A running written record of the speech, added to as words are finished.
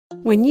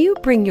When you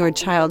bring your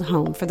child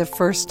home for the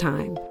first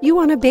time, you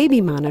want a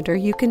baby monitor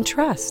you can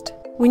trust.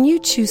 When you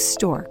choose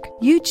Stork,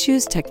 you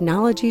choose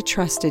technology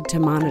trusted to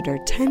monitor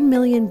 10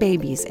 million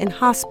babies in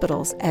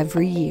hospitals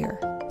every year.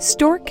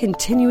 Stork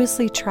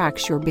continuously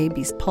tracks your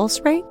baby's pulse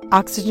rate,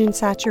 oxygen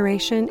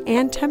saturation,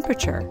 and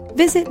temperature.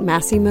 Visit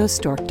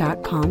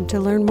MassimoStork.com to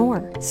learn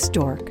more.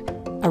 Stork,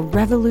 a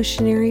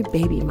revolutionary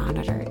baby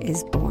monitor,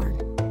 is born.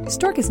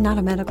 Stork is not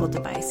a medical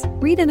device.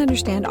 Read and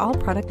understand all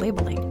product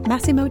labeling.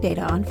 Massimo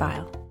data on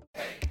file.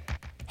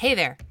 Hey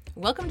there.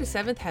 Welcome to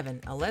Seventh Heaven,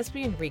 a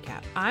lesbian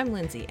recap. I'm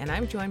Lindsay, and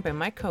I'm joined by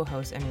my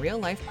co-host and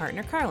real-life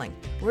partner, Carling.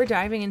 We're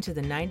diving into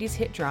the 90s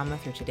hit drama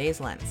through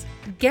today's lens.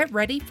 Get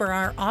ready for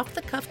our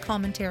off-the-cuff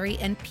commentary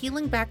and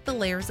peeling back the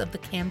layers of the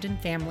Camden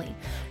family.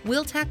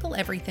 We'll tackle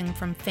everything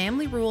from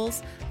family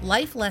rules,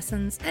 life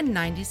lessons, and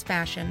 90s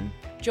fashion.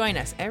 Join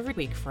us every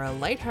week for a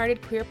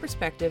lighthearted queer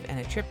perspective and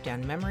a trip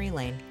down memory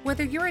lane.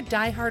 Whether you're a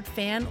diehard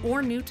fan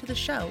or new to the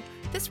show,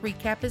 this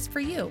recap is for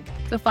you.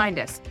 So find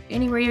us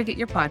anywhere you get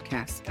your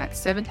podcasts at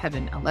Seventh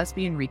Heaven, a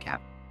lesbian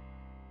recap.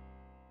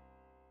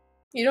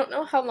 You don't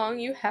know how long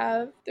you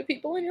have the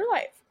people in your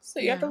life, so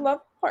you have to love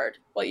hard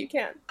while you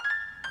can.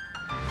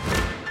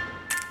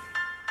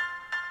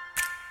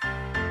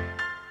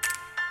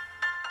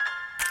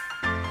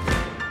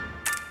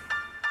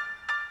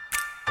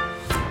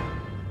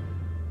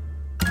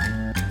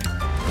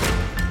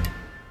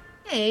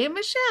 Hey,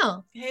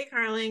 Michelle. Hey,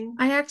 Carling.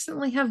 I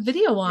accidentally have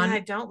video on. Yeah, I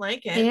don't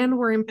like it. And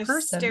we're in I've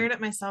person. stared at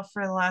myself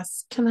for the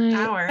last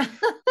hour. hour.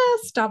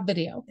 Stop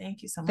video.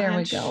 Thank you so much. There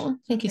we go.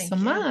 Thank you so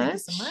much. Thank you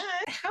so much.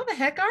 How the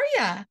heck are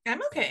ya?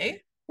 I'm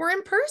okay. We're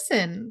in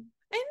person.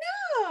 I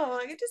know.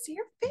 I get to see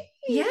your face.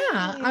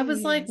 Yeah. I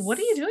was like, what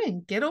are you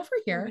doing? Get over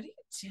here. What are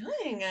you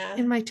doing?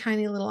 In my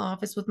tiny little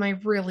office with my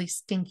really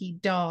stinky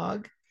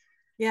dog.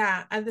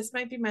 Yeah. This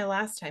might be my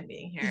last time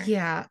being here.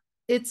 Yeah.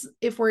 It's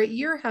if we're at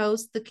your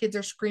house, the kids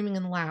are screaming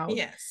and loud.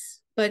 Yes.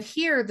 But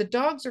here, the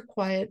dogs are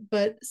quiet,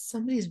 but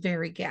somebody's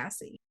very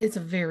gassy. It's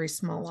a very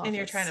small office. And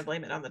you're trying to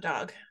blame it on the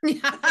dog.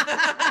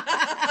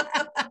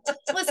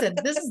 Listen,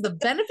 this is the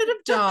benefit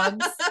of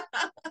dogs.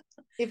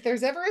 If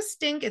there's ever a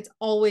stink, it's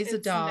always a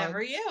dog. It's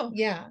never you.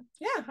 Yeah.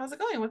 Yeah. How's it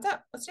going? What's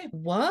up? What's new?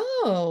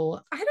 Whoa.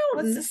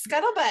 What's the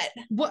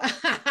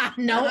scuttlebutt?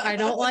 No, I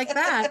don't like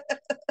that.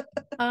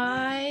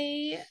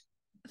 I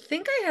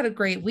think I had a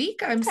great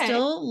week. I'm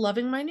still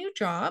loving my new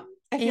job.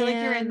 I feel like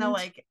you're in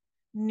the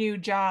new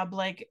job,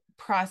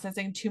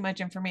 processing too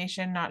much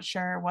information, not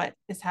sure what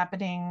is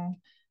happening,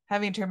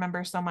 having to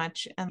remember so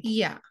much. And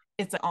yeah,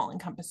 it's all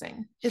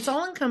encompassing.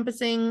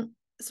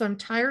 So I'm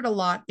tired a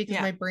lot because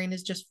my brain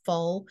is just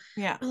full.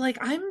 Yeah. But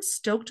I'm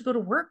stoked to go to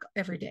work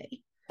every day.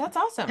 That's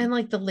awesome.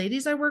 And the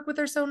ladies I work with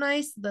are so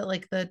nice.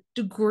 The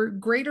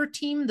greater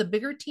team, the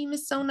bigger team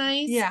is so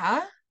nice.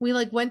 Yeah. We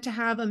went to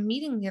have a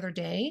meeting the other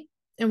day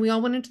and we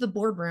all went into the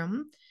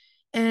boardroom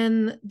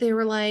and they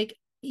were like,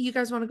 you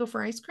guys want to go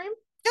for ice cream?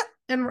 Yeah.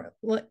 And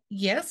we're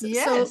yes.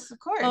 So of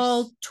course.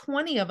 All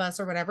 20 of us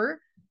or whatever,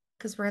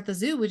 because we're at the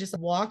zoo, we just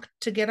walked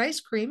to get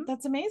ice cream.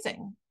 That's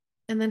amazing.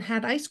 And then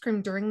had ice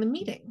cream during the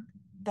meeting.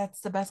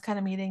 That's the best kind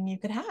of meeting you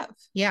could have.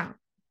 Yeah.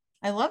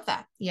 I love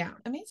that. Yeah.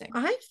 Amazing.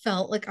 I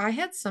felt like I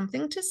had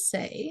something to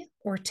say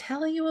or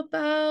tell you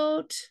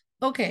about.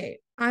 Okay.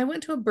 I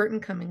went to a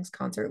Burton Cummings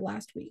concert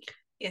last week.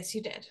 Yes,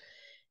 you did.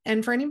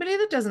 And for anybody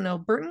that doesn't know,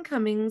 Burton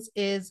Cummings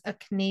is a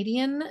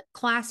Canadian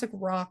classic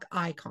rock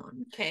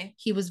icon. Okay.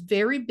 He was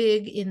very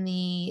big in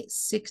the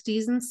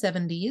 60s and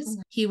 70s.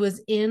 Mm-hmm. He was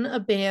in a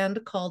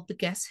band called the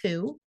Guess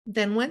Who,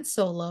 then went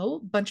solo,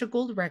 bunch of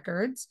gold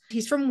records.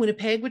 He's from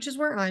Winnipeg, which is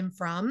where I'm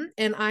from.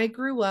 And I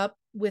grew up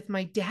with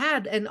my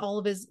dad and all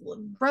of his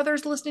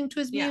brothers listening to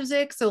his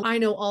music. So I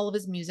know all of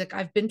his music.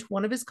 I've been to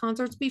one of his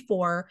concerts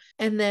before.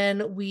 And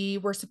then we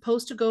were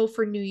supposed to go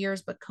for New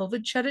Year's, but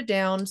COVID shut it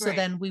down. So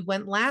then we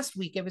went last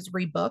week. It was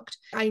rebooked.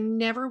 I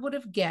never would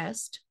have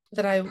guessed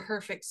that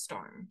perfect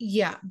storm.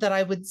 Yeah. That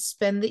I would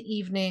spend the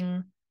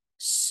evening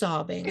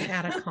sobbing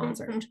at a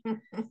concert.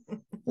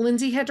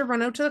 Lindsay had to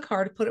run out to the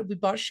car we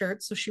bought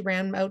shirts. So she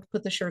ran out to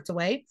put the shirts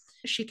away.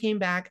 She came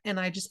back and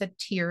I just had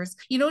tears.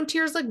 And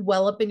tears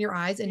well up in your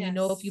eyes and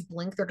if you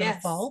blink, they're going to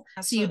fall.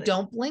 Absolutely. So you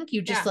don't blink.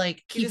 You just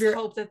keep your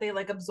hope that they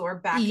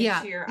absorb back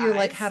into your eyes. You're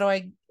like, how do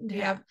I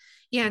have,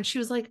 and she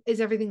was like,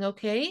 is everything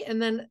okay?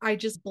 And then I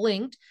just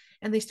blinked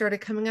and they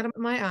started coming out of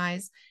my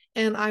eyes.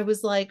 And I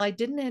was like, I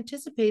didn't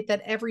anticipate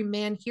that every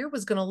man here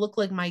was going to look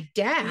like my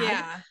dad.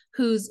 Yeah.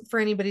 Who's, for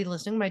anybody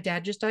listening, my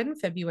dad just died in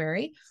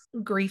February.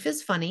 Grief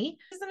is funny.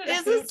 Isn't it a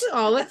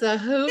hoot? It's a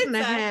hoot and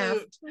a half.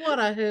 Hoot. What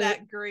a hoot.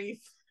 That grief.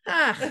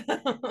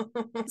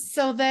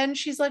 So then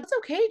she's like, it's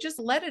okay, just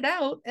let it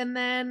out. And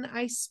then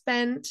I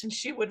spent, and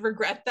she would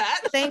regret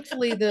that.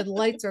 Thankfully the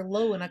lights are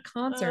low in a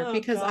concert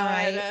because God.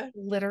 I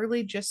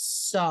literally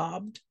just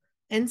sobbed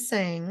and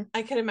sang.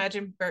 I could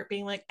imagine Bert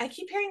being like, I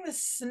keep hearing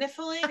this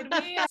sniffling. Could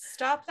we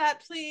stop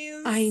that,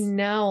 please? I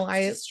know.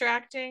 It's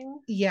distracting.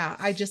 Yeah,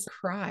 I just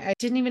cry. I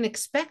didn't even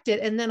expect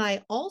it. And then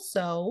I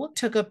also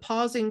took a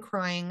pause in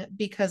crying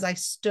because I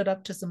stood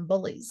up to some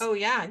bullies. Oh,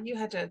 yeah. You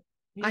had to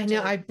I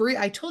know.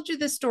 I told you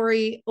this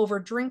story over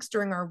drinks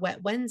during our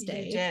Wet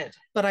Wednesday. You did.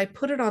 But I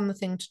put it on the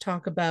thing to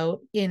talk about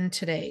in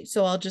today.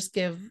 So I'll just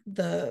give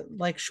the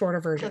like shorter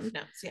version. Cliff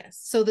notes, yes.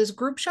 So this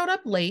group showed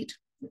up late,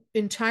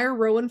 entire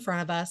row in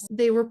front of us.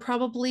 They were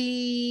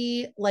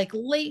probably like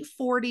late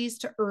 40s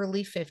to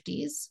early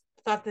 50s.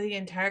 Thought that the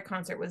entire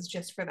concert was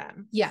just for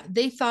them. Yeah,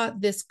 they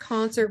thought this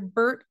concert,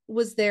 Bert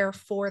was there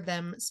for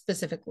them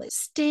specifically.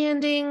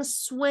 Standing,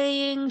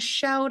 swaying,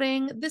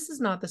 shouting. This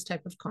is not this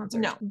type of concert.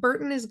 No.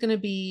 Burton is going to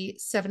be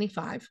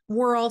 75.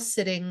 We're all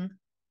sitting,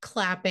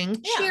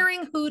 clapping,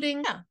 cheering,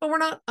 hooting, but we're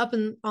not up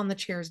on the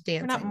chairs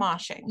dancing. We're not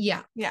moshing.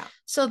 Yeah. Yeah.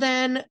 So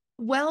then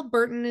while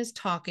Burton is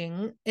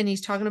talking, and he's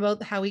talking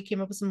about how he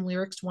came up with some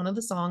lyrics to one of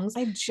the songs.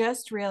 I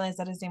just realized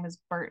that his name is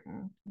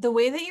Burton. The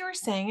way that you were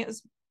saying it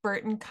was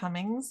Burton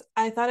Cummings.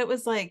 I thought it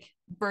was like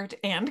Bert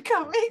and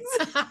Cummings.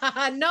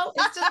 No,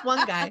 it's just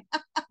one guy.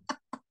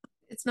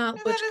 It's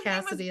not Butch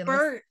Cassidy and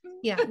Bert.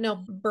 Yeah,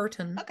 no,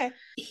 Burton. Okay.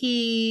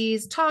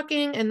 He's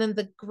talking, and then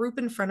the group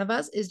in front of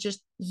us is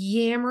just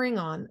yammering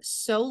on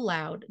so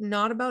loud,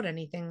 not about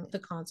anything, the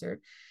concert.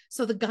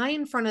 So the guy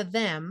in front of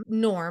them,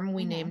 Norm,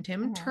 we named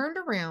him, turned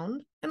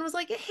around and was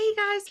like, hey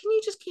guys, can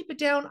you just keep it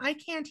down? I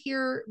can't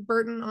hear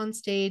Burton on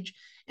stage,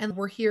 and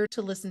we're here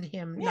to listen to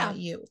him, not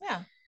you.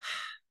 Yeah.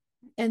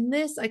 And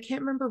this, I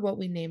can't remember what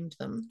we named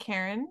them.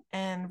 Karen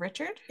and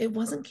Richard? It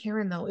wasn't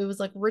Karen, though. It was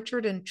like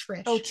Richard and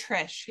Trish. Oh,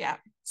 Trish, yeah.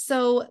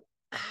 So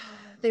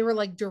they were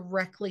like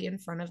directly in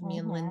front of me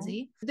and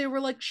Lindsay. They were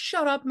like,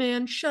 shut up,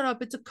 man. Shut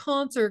up. It's a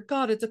concert.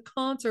 God, it's a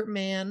concert,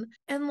 man.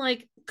 And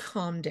like,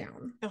 calm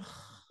down. Ugh.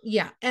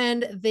 Yeah.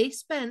 And they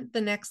spent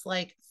the next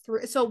like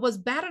so it was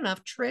bad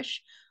enough. Trish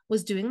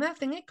was doing that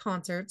thing at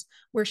concerts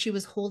where she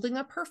was holding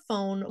up her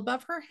phone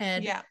above her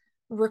head,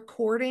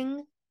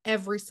 recording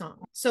every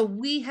song. So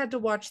we had to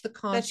watch the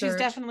concert. That she's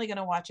definitely going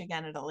to watch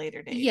again at a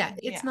later date. Yeah,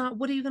 it's not,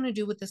 what are you going to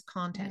do with this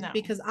content? No.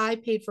 Because I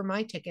paid for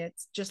my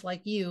tickets just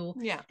like you.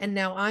 Yeah. And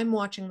now I'm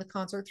watching the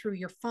concert through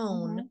your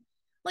phone.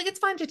 Like, it's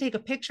fine to take a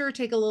picture,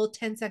 take a little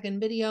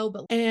 10-second video,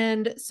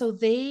 and so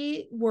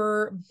they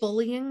were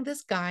bullying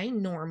this guy,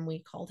 Norm, we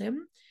called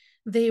him.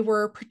 They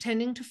were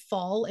pretending to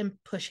fall and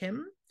push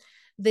him.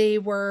 They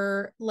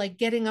were like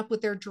getting up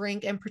with their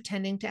drink and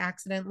pretending to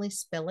accidentally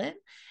spill it.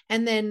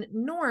 And then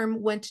Norm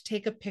went to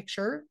take a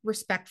picture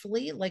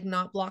respectfully, like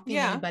not blocking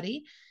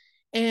anybody.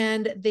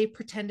 And they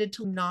pretended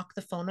to knock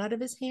the phone out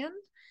of his hand.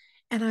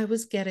 And I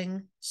was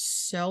getting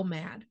so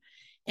mad.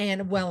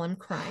 And while I'm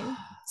crying,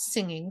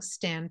 singing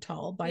Stand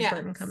Tall by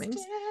Burton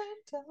Cummings.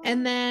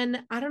 And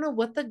then I don't know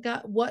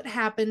what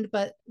happened,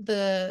 but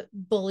the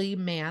bully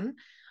man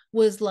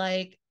was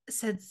like,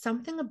 said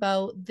something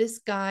about this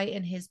guy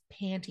and his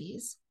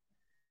panties,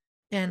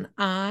 and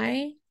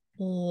I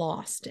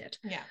lost it.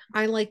 Yeah.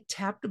 I like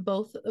tapped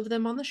both of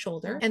them on the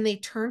shoulder and they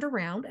turned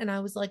around, and I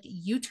was like,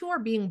 you two are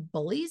being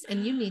bullies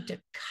and you need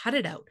to cut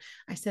it out.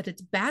 I said,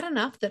 it's bad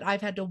enough that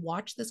I've had to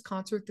watch this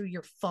concert through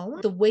your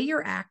phone. The way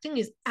you're acting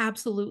is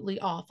absolutely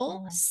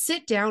awful.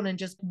 Sit down and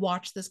just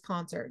watch this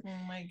concert.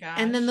 Oh my gosh.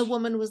 And then the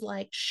woman was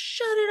like,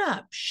 shut it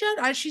up.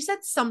 She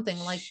said something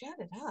like, shut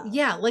it up.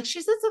 Yeah. Like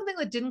she said something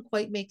that didn't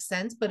quite make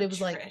sense, but it was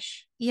Trish. Like,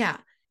 yeah.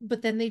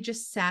 But then they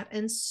just sat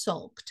and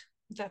sulked.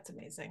 That's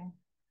amazing.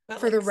 But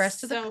for the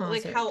rest of the concert.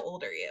 Like, how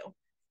old are you?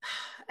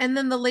 And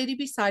then the lady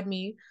beside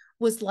me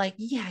was like,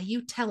 yeah,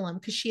 you tell him,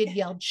 because she had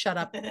yelled shut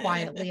up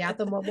quietly at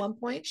them at one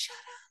point. Shut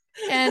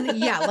up. And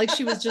yeah, like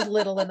she was just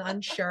little and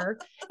unsure.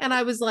 And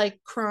I was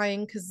like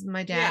crying because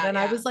my dad,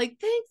 I was like,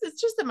 thanks.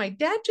 It's just that my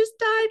dad just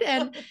died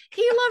and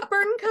he loved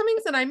Burton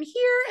Cummings and I'm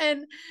here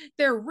and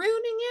they're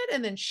ruining it.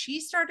 And then she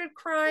started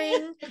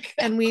crying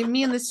and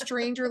me and the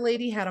stranger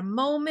lady had a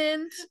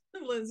moment.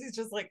 Lindsay's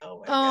just like,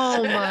 oh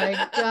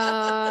my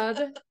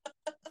God.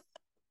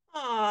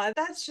 Oh,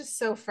 that's just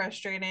so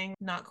frustrating.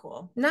 Not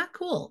cool. Not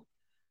cool.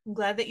 I'm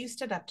glad that you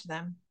stood up to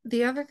them.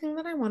 The other thing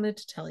that I wanted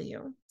to tell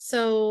you.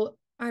 So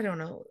I don't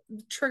know.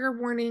 Trigger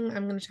warning.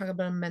 I'm going to talk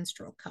about a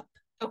menstrual cup.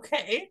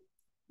 Okay.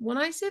 When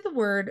I say the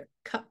word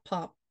cup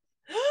pop,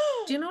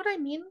 do you know what I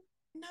mean?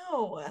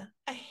 No,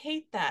 I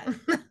hate that.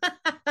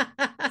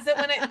 Is it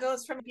when it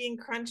goes from being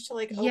crunched to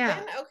like open?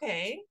 Yeah.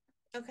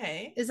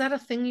 Okay. Is that a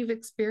thing you've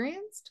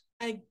experienced?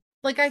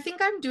 I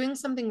think I'm doing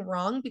something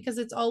wrong because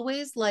it's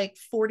always like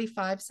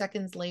 45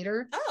 seconds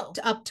later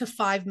to up to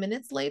 5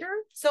 minutes later.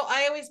 So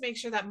I always make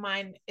sure that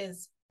mine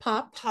is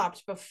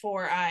popped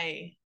before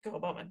I go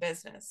about my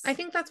business. I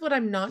think that's what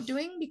I'm not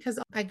doing because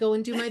I go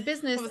and do my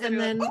business and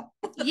then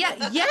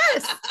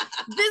yes,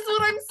 this is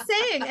what I'm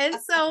saying. And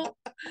so,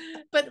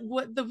 but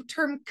what the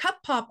term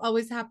cup pop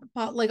always happens,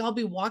 like I'll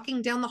be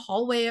walking down the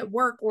hallway at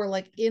work or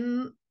like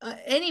in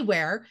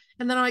anywhere.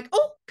 And then I'm like,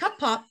 oh, cup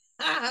pop.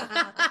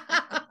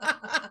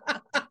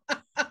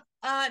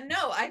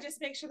 No, I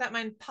just make sure that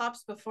mine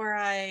pops before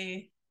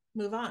I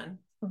move on.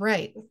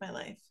 Right. With my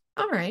life.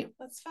 All right.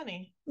 That's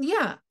funny.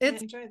 Yeah. I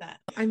enjoy that.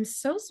 I'm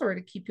so sorry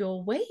to keep you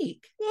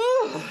awake.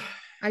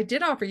 I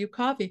did offer you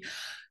coffee.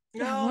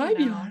 No.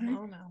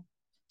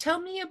 Tell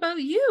me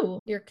about you.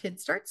 Your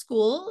kids start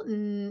school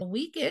in a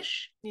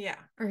week-ish. Yeah.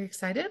 Are you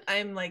excited?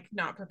 I'm like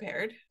not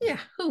prepared. Yeah,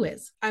 who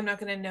is? I'm not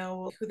going to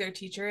know who their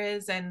teacher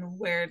is and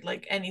where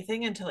like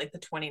anything until like the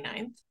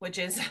 29th, which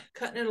is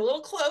cutting it a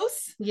little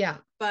close. Yeah.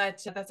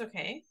 But that's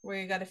okay.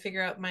 We got to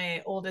figure out,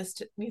 my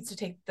oldest needs to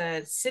take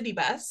the city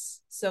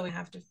bus. So we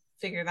have to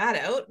figure that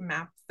out,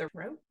 map the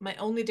route. My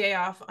only day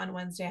off on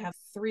Wednesday, I have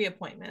 3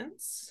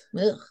 appointments.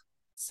 Ugh.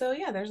 So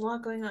yeah, there's a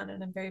lot going on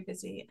and I'm very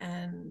busy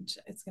and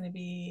it's going to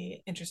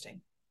be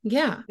interesting.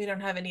 Yeah. We don't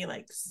have any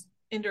like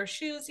indoor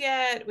shoes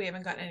yet. We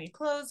haven't gotten any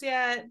clothes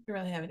yet. We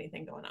don't really have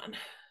anything going on.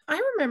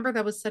 I remember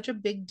that was such a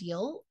big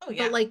deal. Oh,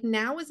 yeah. But like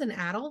now as an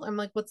adult, I'm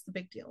like, what's the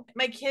big deal?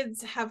 My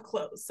kids have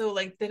clothes. So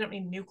like they don't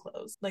need new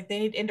clothes. Like they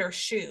need indoor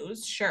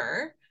shoes,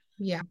 sure.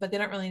 Yeah. But they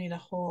don't really need a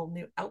whole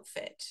new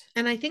outfit.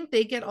 And I think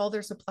they get all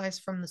their supplies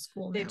from the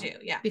school now. They do,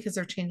 yeah. Because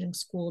they're changing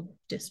school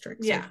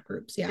districts, Yeah. like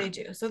groups. Yeah. They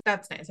do. So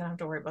that's nice. I don't have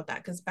to worry about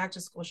that because back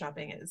to school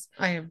shopping is,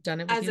 I have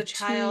done it with as you a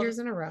child, 2 years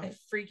in a row. I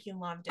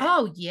freaking loved it.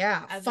 Oh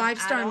yeah. As an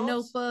 5-star adult,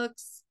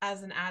 notebooks.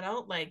 As an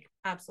adult, like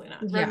absolutely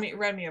not. Yeah.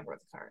 Run me over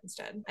with a car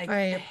instead. I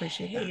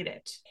appreciate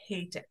that.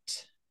 Hate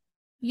it.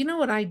 You know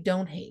what I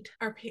don't hate?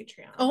 Our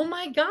Patreon. Oh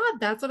my God.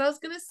 That's what I was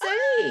going to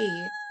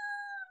say.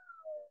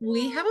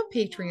 We have a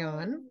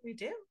Patreon. We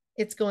do.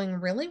 It's going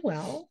really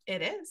well.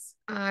 It is.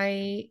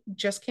 I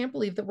just can't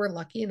believe that we're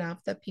lucky enough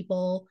that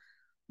people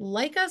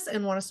like us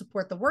and want to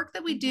support the work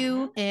that we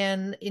do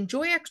and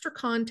enjoy extra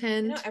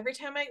content. You know, every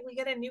time we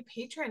get a new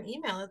Patreon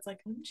email, it's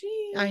like,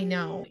 OMG. I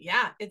know.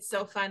 Yeah, it's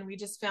so fun. We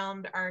just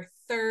filmed our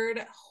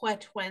 3rd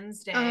Wet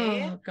Wednesday.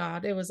 Oh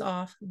God, it was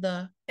off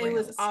the rails. It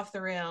was off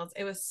the rails.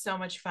 It was so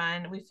much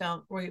fun. We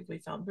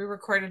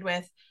recorded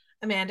with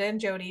Amanda and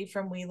Jody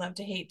from We Love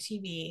to Hate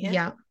TV.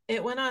 Yeah.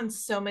 It went on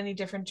so many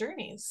different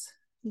journeys.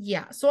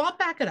 Yeah. So I'll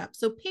back it up.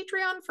 So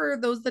Patreon, for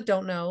those that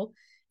don't know,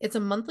 it's a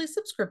monthly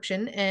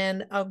subscription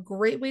and a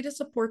great way to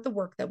support the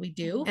work that we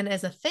do. And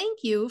as a thank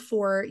you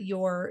for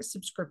your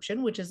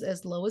subscription, which is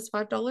as low as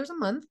 $5 a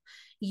month,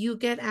 you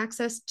get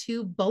access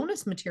to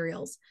bonus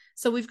materials.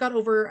 So we've got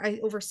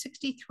over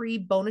 63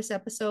 bonus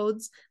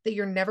episodes that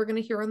you're never going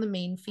to hear on the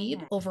main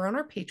feed over on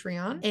our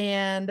Patreon.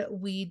 And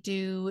we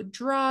do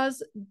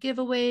draws,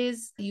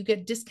 giveaways. You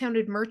get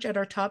discounted merch at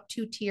our top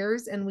 2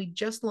 tiers. And we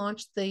just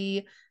launched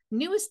the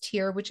newest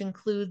tier, which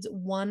includes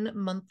 1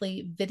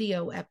 monthly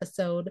video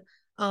episode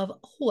of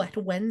Wet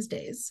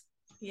Wednesdays.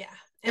 Yeah.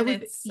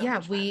 And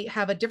we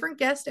have a different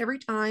guest every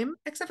time,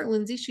 except for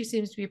Lindsay. She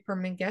seems to be a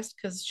permanent guest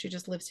because she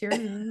just lives here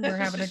and we're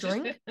having a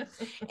drink.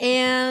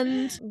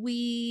 And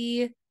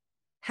we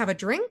have a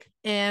drink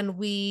and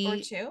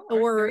we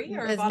or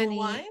as many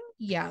wine.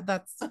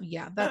 That's good.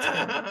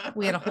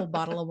 We had a whole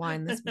bottle of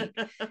wine this week.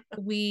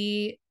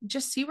 We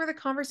just see where the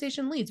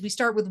conversation leads. We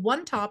start with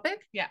one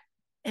topic. Yeah.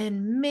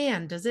 And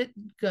man, does it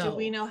go. Do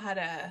we know how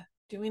to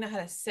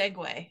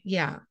segue?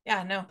 Yeah.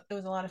 Yeah, no, it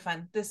was a lot of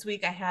fun. This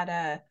week I had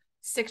a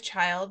sick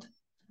child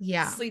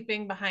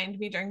sleeping behind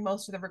me during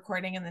most of the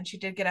recording, and then she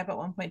did get up at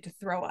one point to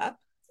throw up.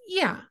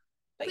 Yeah.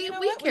 But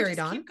we carried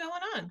on. Keep going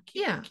on.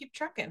 Keep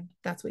trucking.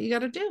 That's what you got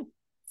to do.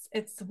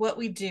 It's what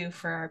we do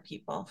for our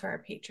people, for our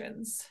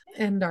patrons.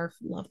 And our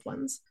loved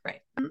ones.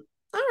 Right. All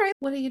right.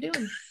 What are you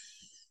doing?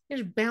 You're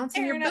just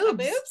bouncing your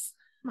boobs.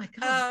 My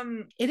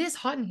God. It is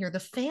hot in here.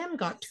 The fan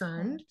got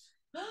turned.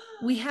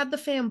 We had the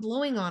fan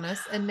blowing on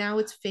us and now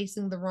it's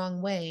facing the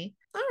wrong way.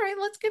 All right,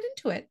 let's get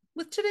into it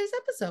with today's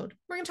episode.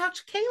 We're going to talk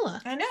to Kayla.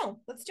 I know.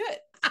 Let's do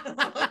it.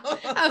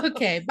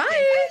 Okay, bye.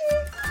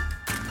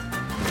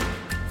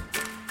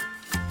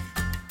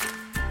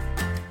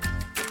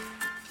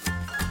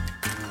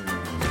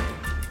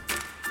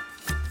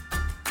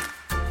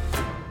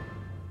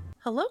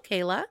 Hello,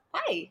 Kayla.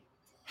 Hi.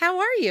 How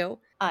are you?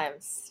 I'm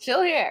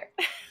still here.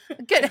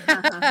 Good.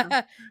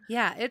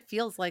 Yeah, it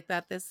feels like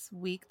that this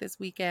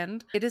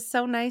weekend. It is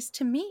so nice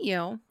to meet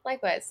you.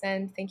 Likewise,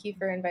 and thank you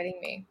for inviting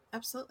me.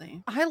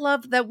 Absolutely. I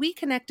love that we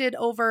connected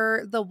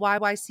over the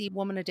YYC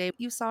Woman a Day.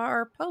 You saw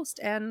our post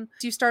and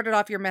you started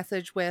off your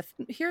message with,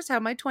 here's how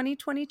my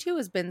 2022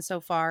 has been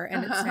so far.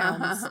 And it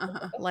sounds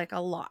like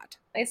a lot.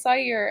 I saw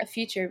your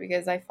feature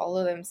because I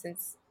follow them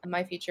since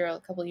my feature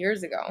a couple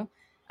years ago.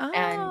 Oh.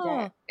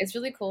 And it's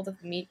really cool to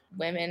meet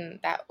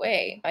women that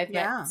way. I've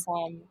met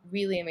some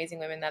really amazing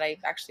women that I've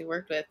actually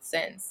worked with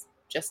since,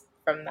 just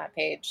from that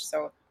page.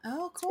 So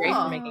it's great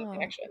for making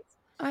connections.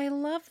 I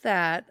love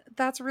that.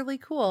 That's really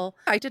cool.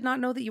 I did not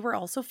know that you were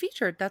also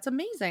featured. That's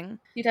amazing.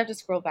 You'd have to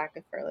scroll back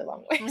a fairly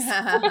long ways.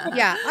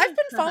 Yeah, I've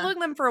been following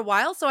them for a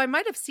while, so I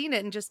might have seen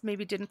it and just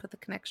maybe didn't put the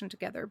connection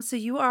together. So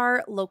you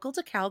are local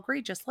to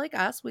Calgary, just like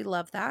us. We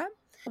love that.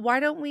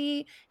 Why don't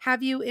we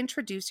have you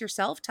introduce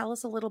yourself? Tell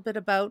us a little bit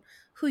about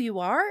who you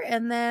are,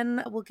 and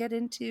then we'll get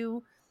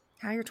into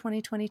how your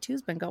 2022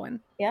 has been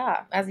going. Yeah,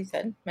 as you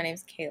said, my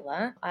name's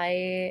Kayla.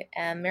 I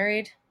am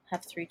married,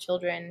 have 3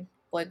 children,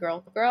 boy,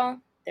 girl.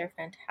 They're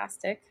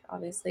fantastic.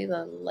 Obviously,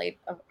 the light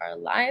of our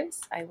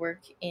lives. I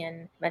work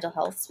in mental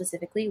health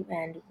specifically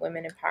and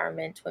women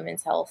empowerment,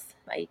 women's health.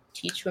 I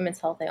teach women's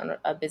health. I own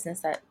a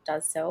business that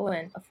does so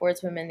and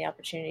affords women the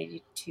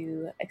opportunity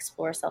to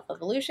explore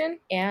self-evolution.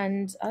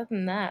 And other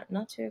than that,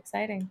 not too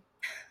exciting.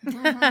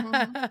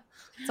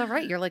 It's all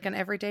right. You're like an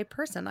everyday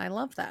person. I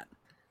love that.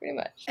 Pretty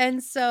much.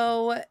 And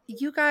so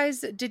you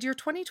guys, did your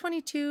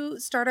 2022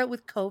 start out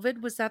with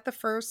COVID? Was that the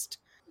first?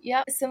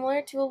 Yeah,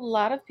 similar to a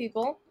lot of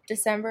people,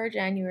 December,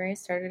 January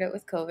started out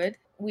with COVID.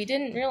 We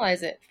didn't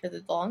realize it for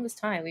the longest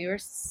time. We were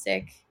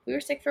sick. We were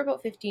sick for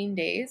about 15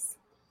 days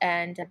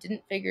and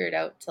didn't figure it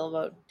out till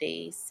about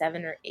day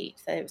 7 or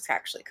 8 that it was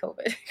actually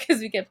COVID because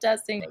we kept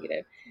testing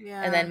negative.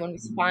 Yeah. And then when we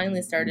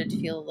finally started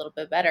to feel a little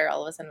bit better,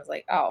 all of a sudden it was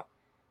like, oh,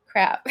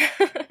 crap.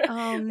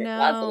 Oh,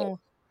 no.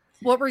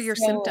 What were your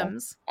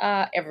symptoms?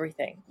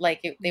 Everything.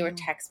 Like they were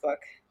textbook.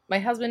 My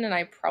husband and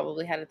I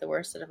probably had it the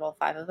worst out of all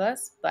 5 of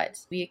us, but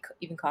we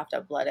even coughed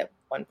up blood at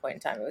one point in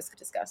time. It was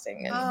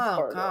disgusting and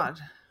horrible. God.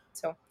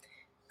 So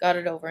got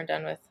it over and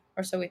done with,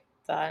 or so we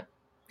thought.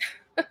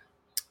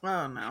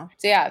 Oh, no.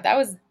 So yeah, that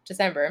was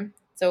December.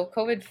 So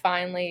COVID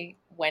finally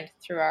went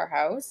through our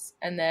house.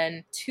 And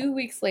then 2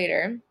 weeks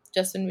later,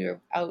 just when we were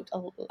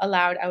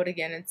allowed out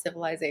again in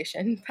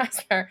civilization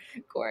past our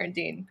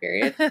quarantine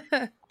period,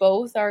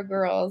 both our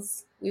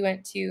girls, we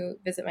went to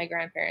visit my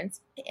grandparents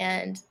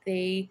and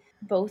they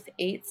both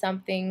ate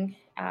something,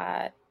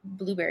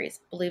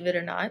 blueberries, believe it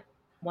or not,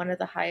 one of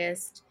the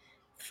highest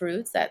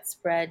fruits that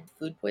spread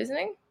food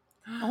poisoning.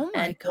 Oh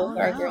my God. Both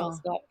our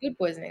girls got food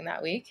poisoning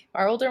that week.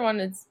 Our older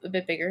one is a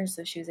bit bigger,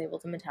 so she was able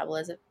to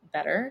metabolize it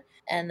better.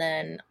 And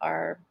then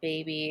our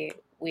baby,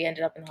 we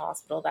ended up in the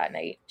hospital that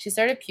night. She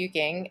started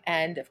puking,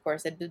 and of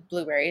course it did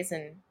blueberries,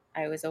 and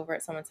I was over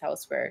at someme's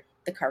house where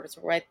the carpets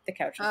were white, the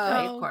couch was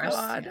white. Oh, of course.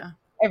 God. Yeah.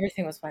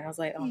 Everything was fine. I was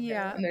like, oh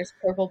no. And there's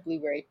purple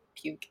blueberry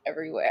puke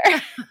everywhere.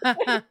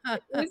 It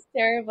was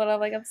terrible. I'm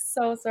like, I'm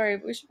so sorry,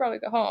 but we should probably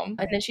go home.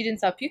 And then she didn't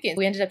stop puking.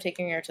 We ended up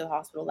taking her to the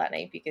hospital that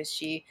night because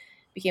she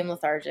became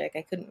lethargic.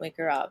 I couldn't wake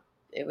her up.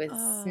 It was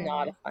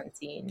not a fun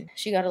scene.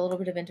 She got a little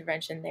bit of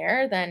intervention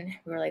there. Then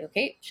we were like,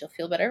 okay, she'll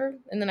feel better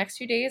in the next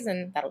few days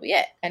and that'll be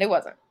it. And it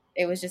wasn't.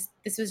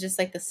 This was just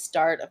like the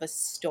start of a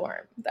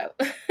storm that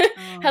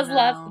has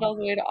lasted all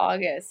the way to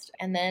August.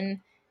 And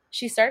then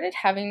she started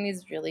having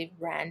these really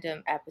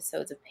random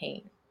episodes of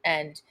pain.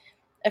 And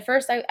at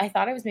first I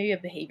thought it was maybe a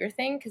behavior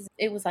thing because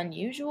it was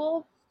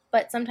unusual.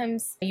 But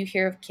sometimes you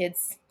hear of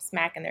kids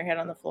smacking their head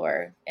on the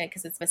floor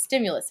because it's a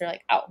stimulus. They're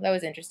like, oh, that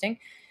was interesting.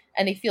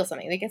 And they feel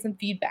something. They get some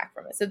feedback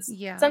from it. So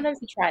sometimes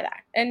we try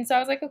that. And so I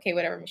was like, okay,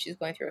 whatever. She's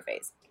going through a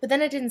phase. But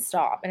then it didn't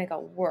stop and it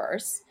got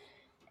worse.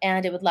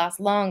 And it would last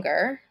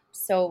longer.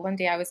 So one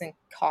day I was in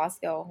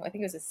Costco. I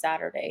think it was a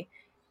Saturday.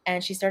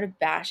 And she started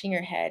bashing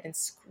her head and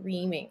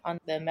screaming on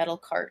the metal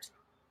cart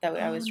that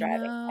I was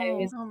driving. No. And it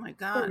was my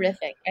God.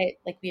 horrific.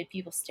 We had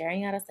people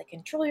staring at us like,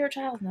 control your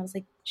child. And I was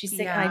like, she's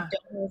sick and I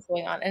don't know what's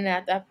going on. And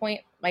at that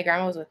point, my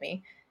grandma was with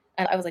me.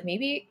 And I was like,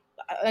 maybe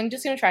I'm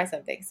just going to try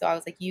something. So I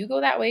was like, you go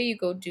that way. You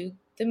go do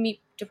the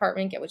meat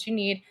department, get what you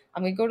need.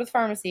 I'm going to go to the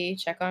pharmacy,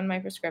 check on my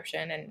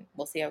prescription, and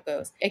we'll see how it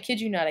goes. I kid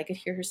you not, I could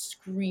hear her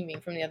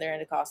screaming from the other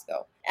end of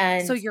Costco.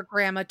 And so your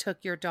grandma took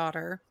your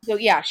daughter. So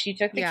yeah, she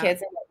took the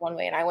kids and went one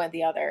way and I went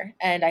the other.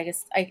 And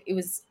it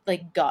was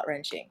like gut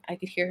wrenching. I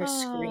could hear her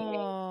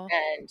screaming.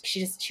 And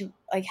she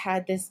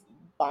had this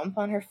bump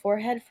on her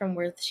forehead from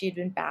where she had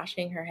been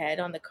bashing her head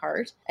on the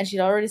cart, and she'd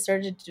already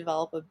started to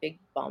develop a big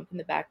bump in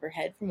the back of her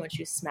head from when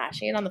she was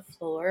smashing it on the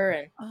floor.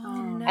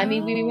 And I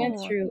mean, we went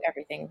through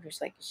everything. We were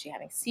just like, is she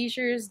having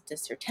seizures?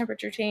 Does her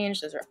temperature change?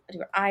 Do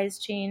her eyes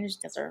change?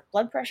 Does her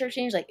blood pressure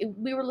change?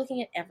 We were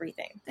looking at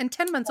everything. And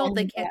 10 months old,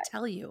 they can't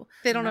tell you.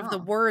 They don't have the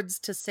words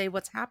to say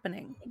what's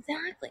happening.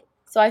 Exactly.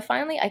 So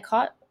I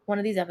caught one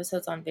of these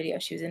episodes on video.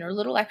 She was in her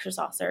little extra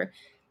saucer,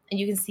 and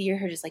you can see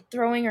her just like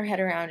throwing her head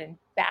around and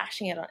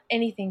bashing it on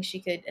anything she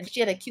could. And she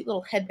had a cute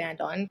little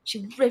headband on.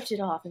 She ripped it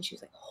off and she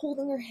was like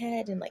holding her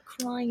head and like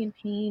crying in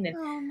pain. And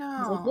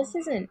I was like, this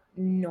isn't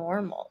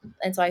normal.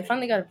 And so I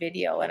finally got a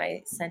video and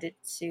I sent it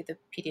to the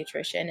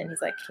pediatrician, and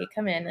he's like, hey,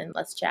 come in and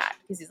let's chat.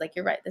 Because he's like,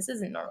 you're right, this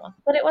isn't normal.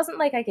 But it wasn't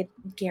like I could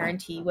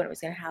guarantee when it was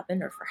going to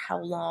happen or for how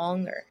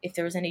long or if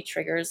there was any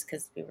triggers,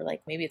 because we were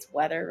like, maybe it's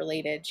weather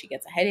related. She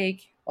gets a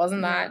headache.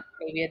 Wasn't that?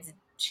 Maybe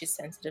she's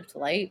sensitive to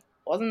light.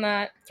 Wasn't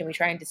that? Can we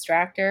try and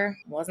distract her?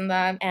 Wasn't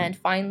that? And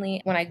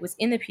finally, when I was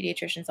in the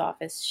pediatrician's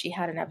office, she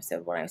had an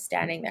episode where I was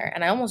standing there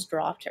and I almost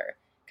dropped her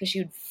because she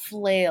would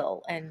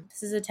flail. And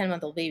this is a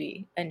 10-month-old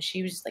baby. And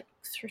she was just like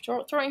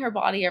throwing her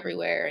body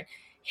everywhere and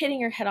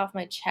hitting her head off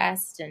my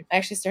chest. And I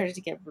actually started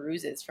to get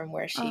bruises from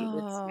where she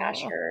would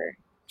smash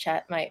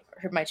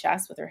my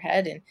chest with her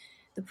head. And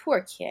the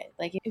poor kid,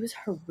 it was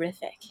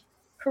horrific.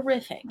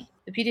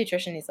 The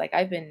pediatrician, he's like,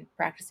 I've been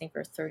practicing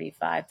for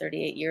 35,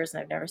 38 years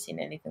and I've never seen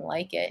anything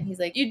like it. And he's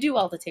like, you do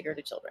well to take her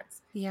to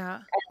Children's. Yeah.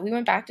 And we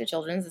went back to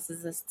Children's. This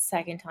is the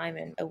second time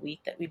in a week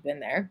that we've been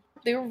there.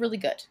 They were really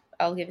good.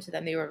 I'll give it to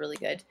them. They were really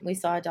good. We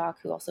saw a doc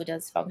who also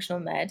does functional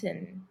med,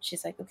 and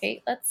she's like,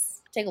 okay,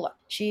 let's take a look.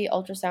 She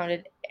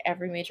ultrasounded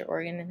every major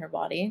organ in her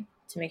body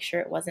to make sure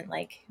it wasn't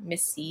like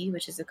Miss C,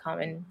 which is a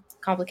common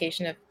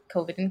complication of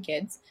COVID in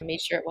kids.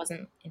 Made sure it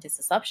wasn't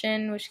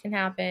intussusception, which can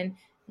happen.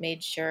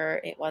 Made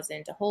sure it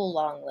wasn't a whole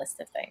long list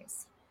of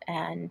things.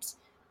 And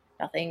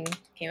nothing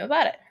came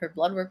about it. Her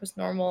blood work was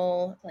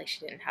normal. Like, she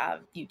didn't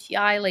have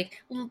UTI,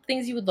 like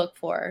things you would look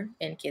for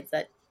in kids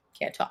that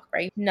can't talk,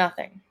 right?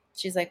 Nothing.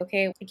 She's like,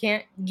 okay, I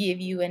can't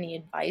give you any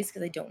advice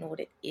because I don't know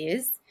what it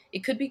is.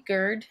 It could be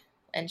GERD,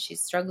 and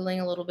she's struggling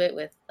a little bit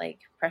with like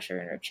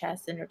pressure in her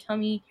chest and her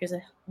tummy. Here's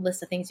a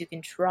list of things you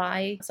can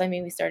try. So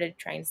we started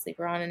trying to sleep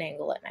her on an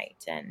angle at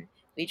night, and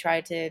we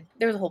tried to,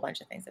 there was a whole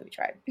bunch of things that we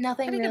tried.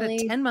 Nothing How do you really.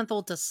 get a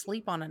 10-month-old to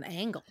sleep on an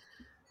angle?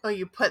 Oh,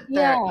 you put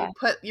their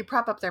you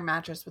prop up their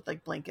mattress with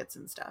like blankets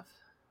and stuff.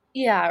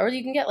 Yeah, or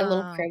you can get like a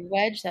little crib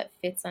wedge that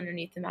fits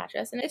underneath the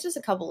mattress, and it's just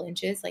a couple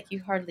inches, like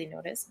you hardly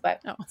notice, but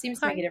it seems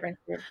to make a difference.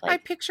 I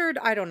pictured,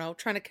 I don't know,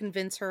 trying to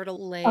convince her to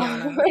lay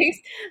on a...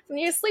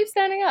 you sleep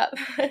standing up.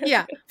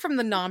 Yeah, from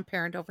the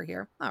non-parent over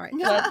here. All right.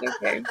 That's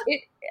okay.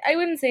 I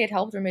wouldn't say it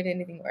helped or made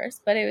anything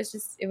worse, but it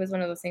was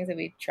one of those things that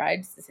we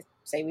tried to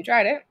say we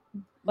tried it,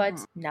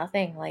 but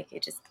nothing. Like,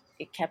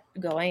 it kept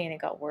going and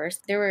it got worse.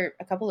 There were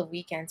a couple of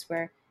weekends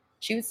where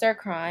she would start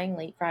crying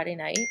late Friday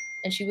night,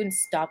 and she wouldn't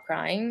stop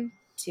crying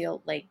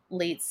till like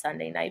late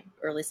Sunday night,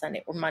 early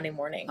Sunday or Monday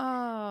morning.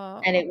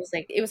 Oh. And it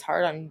was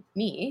hard on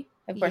me.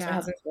 Of course, my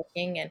husband's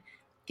working, and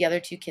the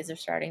other two kids are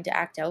starting to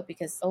act out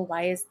because,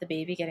 why is the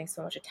baby getting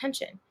so much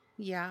attention?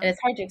 Yeah. And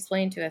it's hard to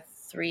explain to a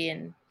 3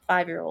 and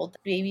 5-year-old.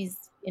 The baby's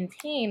in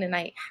pain, and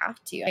I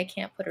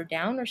can't put her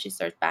down, or she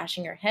starts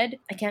bashing her head.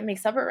 I can't make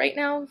supper right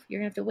now. You're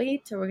gonna have to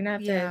wait, or we're gonna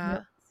have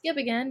to skip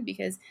again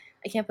because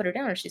I can't put her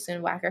down, or she's going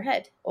to whack her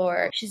head,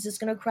 or she's just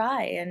going to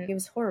cry. And it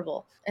was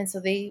horrible. And so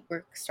they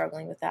were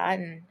struggling with that,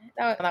 and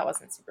that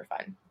wasn't super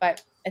fun.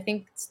 But I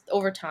think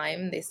over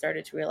time, they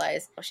started to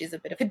realize she's a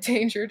bit of a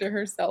danger to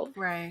herself.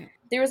 Right.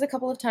 There was a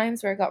couple of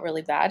times where it got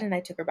really bad, and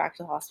I took her back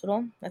to the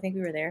hospital. I think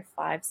we were there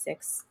 5,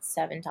 6,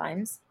 7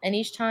 times. And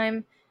each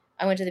time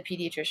I went to the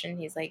pediatrician,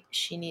 he's like,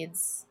 she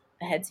needs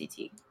a head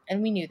CT.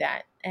 And we knew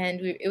that.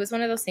 And it was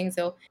one of those things,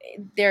 though,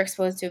 they're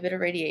exposed to a bit of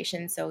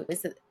radiation. So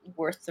is it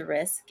worth the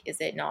risk? Is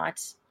it not?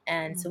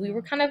 And so we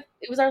were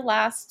it was our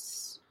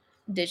last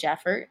ditch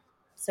effort.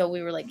 So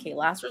we were like, okay,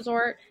 last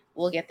resort,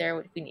 we'll get there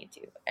if we need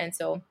to. And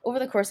so over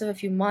the course of a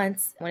few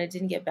months, when it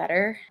didn't get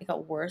better, it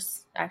got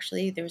worse.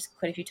 Actually, there was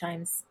quite a few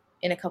times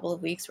in a couple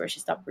of weeks where she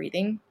stopped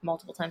breathing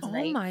multiple times a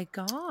night. Oh my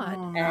God.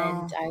 Oh, no.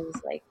 And I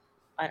was like,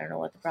 I don't know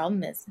what the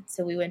problem is.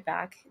 So we went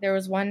back. There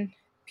was one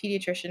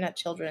pediatrician at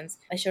Children's.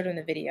 I showed him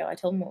the video. I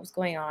told him what was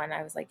going on.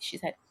 I was like,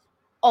 she's had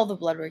all the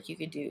blood work you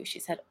could do.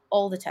 She's had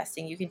all the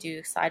testing you can do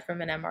aside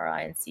from an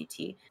MRI and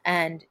CT.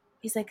 And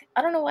he's like,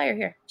 I don't know why you're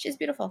here. She's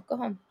beautiful. Go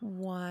home.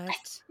 What? I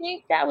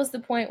think that was the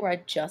point where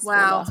I just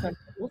lost my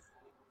tools.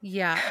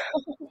 Yeah.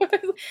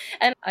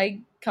 And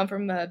I come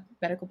from a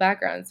medical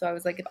background. So I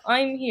was like, if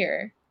I'm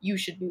here, you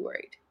should be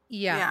worried.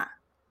 Yeah.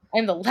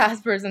 I'm the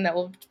last person that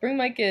will bring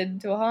my kid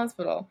to a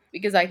hospital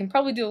because I can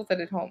probably deal with it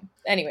at home.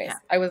 Anyways,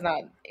 I was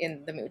not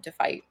in the mood to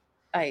fight.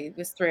 It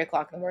was 3:00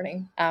 in the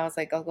morning. I was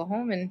like, I'll go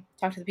home and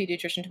talk to the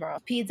pediatrician tomorrow.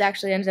 Peds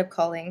actually ended up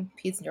calling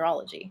Peds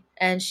Neurology,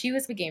 and she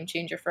was a game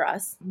changer for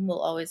us. We'll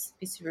always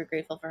be super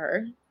grateful for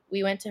her.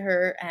 We went to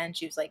her, and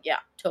she was like, yeah,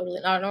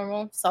 totally not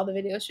normal. Saw the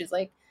video. She was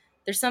like,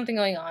 there's something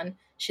going on.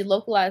 She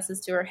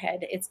localizes to her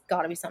head. It's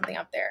got to be something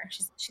up there.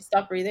 She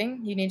stopped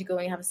breathing. You need to go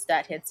and have a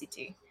stat head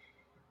CT.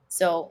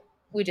 So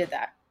we did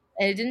that,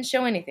 and it didn't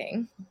show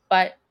anything,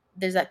 but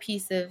there's that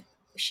piece of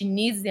she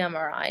needs the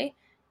MRI,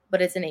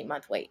 but it's an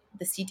 8-month wait.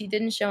 The CT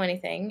didn't show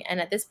anything,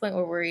 and at this point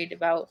we're worried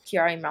about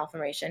Chiari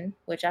malformation,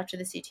 which after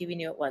the CT we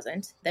knew it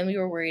wasn't. Then we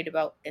were worried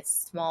about a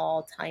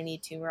small, tiny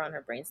tumor on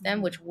her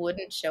brainstem, which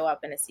wouldn't show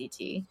up in a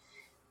CT.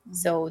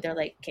 So they're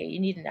like, okay, you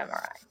need an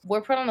MRI.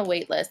 We're put on the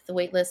wait list. The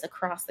wait list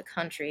across the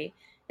country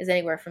is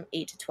anywhere from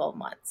 8 to 12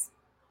 months.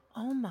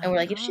 Oh my! And we're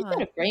like, God. if she's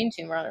got a brain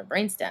tumor on her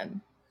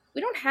brainstem, we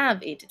don't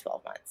have 8 to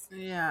 12 months.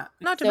 Yeah.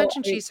 Not to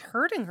mention she's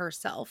hurting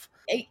herself.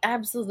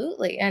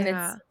 Absolutely. And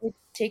it's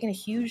taken a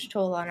huge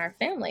toll on our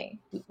family.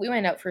 We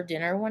went out for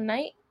dinner one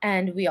night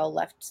and we all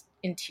left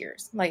in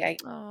tears. Like, I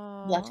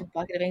left a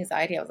bucket of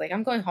anxiety. I was like,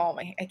 I'm going home.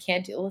 I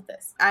can't deal with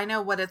this. I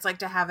know what it's like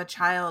to have a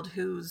child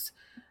who's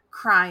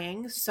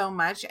crying so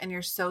much and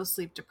you're so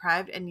sleep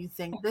deprived and you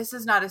think this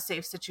is not a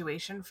safe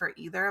situation for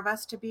either of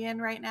us to be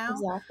in right now.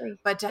 Exactly.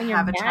 But to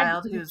have a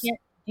child who's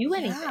do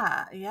anything.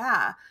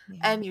 Yeah.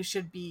 And you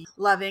should be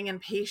loving and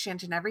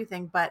patient and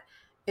everything, but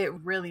it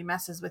really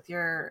messes with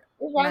your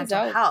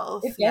mental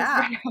health.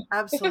 Yeah,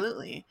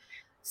 absolutely.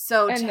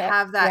 So to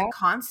have that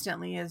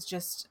constantly is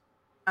just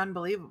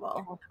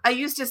unbelievable. Yeah. I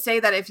used to say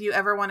that if you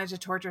ever wanted to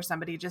torture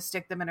somebody, just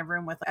stick them in a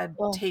room with a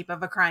tape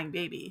of a crying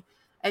baby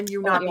and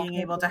you not being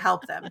able to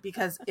help them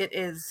because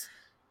it's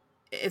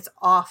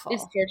awful.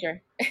 It's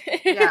torture.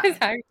 Yeah. It's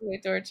actually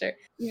torture.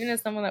 Even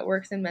as someone that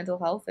works in mental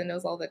health and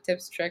knows all the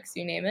tips, tricks,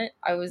 you name it,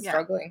 I was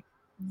struggling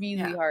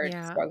really hard,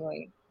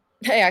 struggling.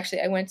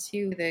 I went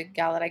to the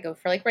gal that I go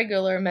for like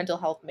regular mental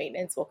health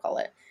maintenance, we'll call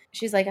it.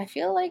 She's like, I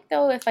feel like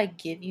though, if I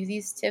give you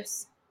these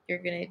tips,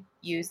 you're going to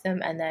use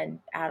them and then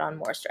add on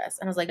more stress.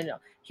 And I was like, no,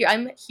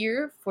 I'm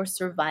here for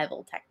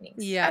survival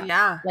techniques.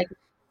 Yeah. Like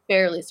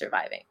barely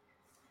surviving.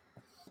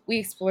 We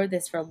explored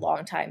this for a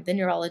long time. The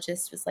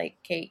neurologist was like,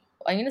 okay,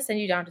 I'm going to send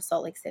you down to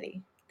Salt Lake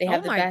City. They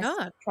have the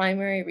best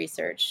primary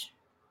research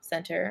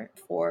center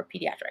for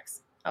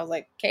pediatrics. I was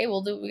like, okay,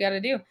 we'll do what we got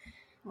to do.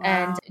 Wow.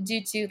 And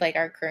due to like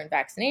our current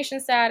vaccination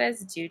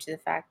status, due to the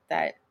fact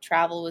that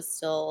travel was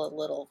still a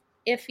little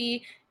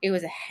iffy, it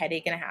was a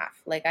headache and a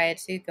half. Like I had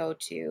to go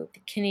to the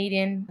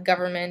Canadian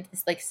government,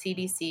 it's like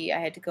CDC. I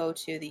had to go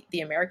to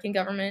the American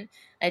government.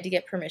 I had to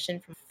get permission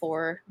from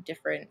 4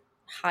 different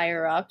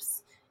higher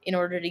ups in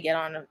order to get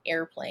on an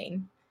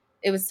airplane.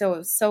 It was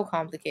so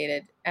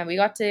complicated. And we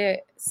got to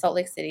Salt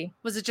Lake City.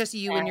 Was it just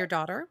you and your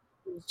daughter?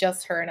 It was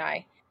just her and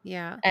I.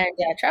 Yeah. And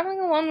traveling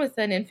alone with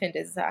an infant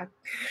is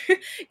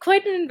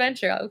quite an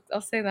adventure.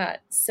 I'll say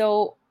that.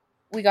 So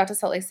we got to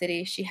Salt Lake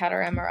City. She had her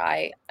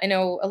MRI. I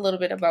know a little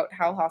bit about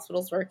how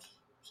hospitals work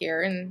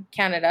here in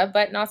Canada,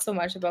 but not so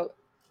much about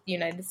the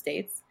United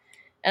States.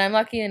 And I'm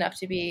lucky enough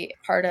to be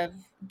part of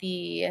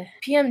the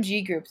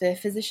PMG group, the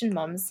Physician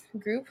Moms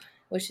group,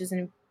 which has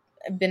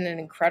been an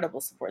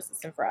incredible support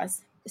system for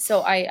us.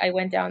 So I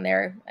went down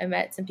there. I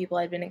met some people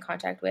I'd been in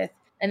contact with,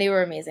 and they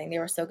were amazing. They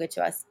were so good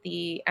to us.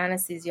 The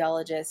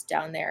anesthesiologist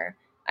down there,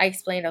 I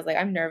explained, I was like,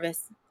 I'm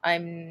nervous.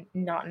 I'm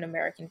not an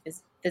American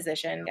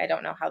physician. I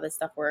don't know how this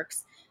stuff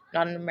works. I'm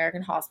not an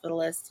American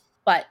hospitalist,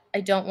 but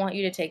I don't want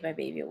you to take my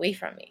baby away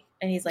from me.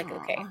 And he's like,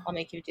 okay, I'll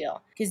make you a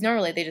deal. Because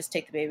normally they just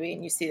take the baby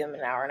and you see them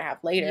an hour and a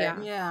half later.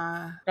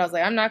 Yeah. But I was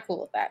like, I'm not cool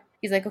with that.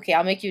 He's like, okay,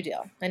 I'll make you a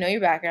deal. I know your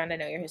background. I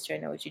know your history. I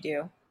know what you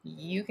do.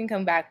 You can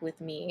come back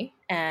with me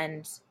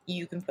and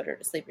you can put her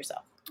to sleep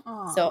yourself.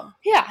 Aww. So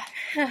yeah,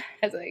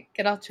 as I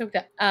get all choked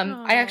up,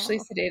 I actually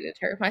sedated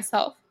her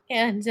myself.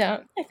 And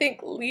I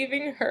think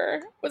leaving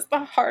her was the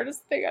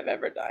hardest thing I've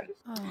ever done.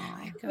 Oh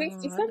my God.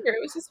 Since December,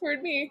 it was just for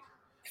me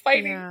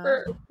fighting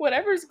for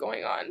whatever's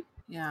going on.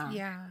 Yeah.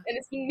 And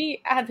it's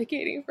me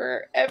advocating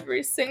for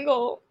every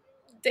single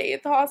day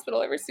at the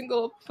hospital, every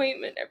single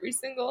appointment, every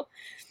single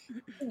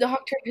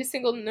doctor, every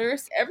single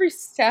nurse, every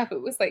step.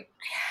 It was like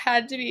I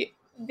had to be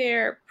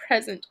there,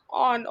 present,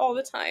 on all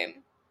the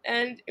time.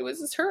 And it was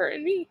just her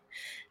and me.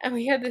 And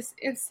we had this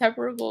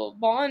inseparable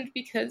bond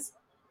because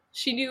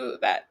she knew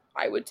that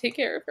I would take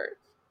care of her.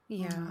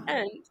 Yeah.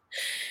 And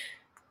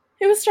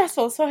it was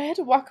stressful, so I had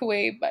to walk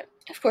away. But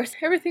of course,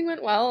 everything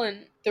went well,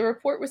 and the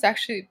report was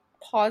actually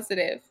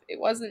positive.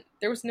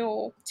 There was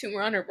no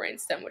tumor on her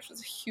brainstem, which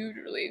was a huge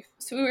relief.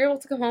 So we were able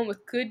to come home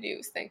with good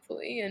news,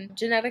 thankfully. And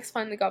genetics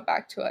finally got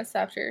back to us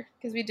after,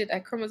 because we did a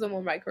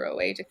chromosomal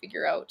microarray to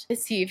figure out, to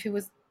see if it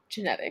was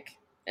genetic.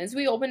 As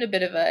we opened a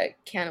bit of a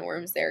can of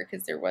worms there,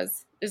 because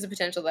there's a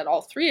potential that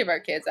all 3 of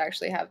our kids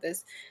actually have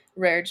this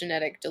rare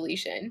genetic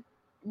deletion.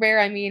 Rare,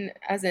 I mean,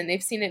 as in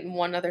they've seen it in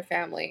one other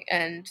family,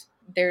 and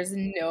there's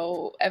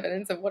no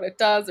evidence of what it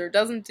does or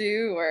doesn't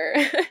do, or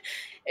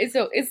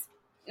so it's,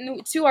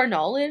 to our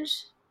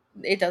knowledge,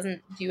 it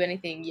doesn't do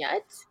anything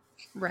yet.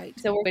 Right.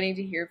 So we're waiting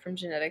to hear from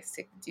genetics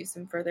to do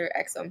some further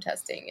exome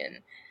testing and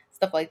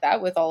stuff like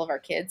that with all of our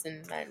kids,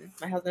 and then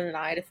my husband and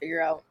I to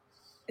figure out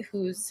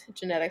whose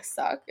genetics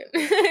suck.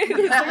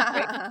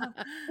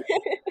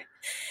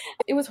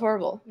 It was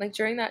horrible. Like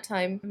during that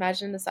time,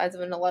 imagine the size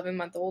of an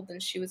 11-month-old,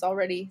 and she was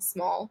already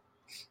small.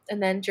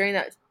 And then during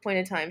that point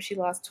in time, she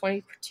lost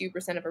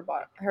 22% of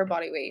her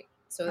body weight.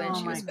 So then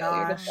she was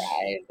failure to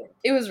thrive.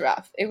 It was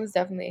rough. It was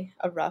definitely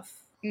a rough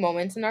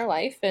moment in our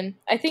life. And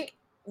I think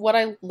what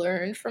I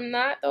learned from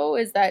that, though,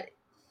 is that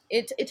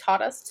it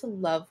taught us to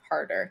love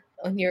harder.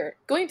 When you're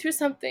going through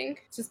something,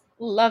 just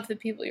love the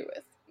people you're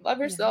with. Love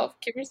yourself.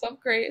 Give yourself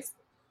grace.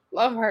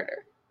 Love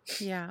harder.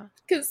 Yeah.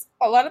 Because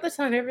a lot of the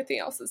time, everything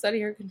else is out of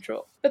your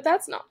control. But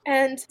that's not.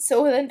 And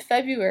so then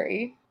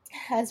February,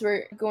 as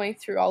we're going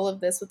through all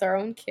of this with our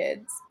own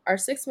kids, our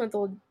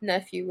 6-month-old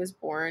nephew was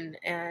born,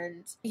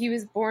 and he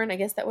was born, I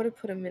guess that would have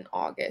put him in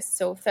August.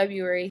 So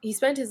February, he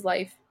spent his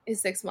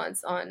 6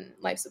 months on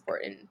life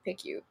support in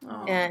PICU.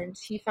 Aww. And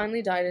he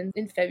finally died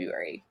in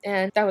February.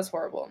 And that was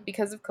horrible.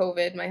 Because of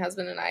COVID, my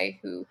husband and I,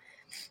 who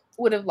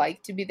would have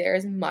liked to be there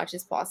as much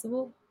as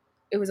possible,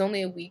 it was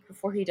only a week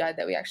before he died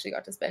that we actually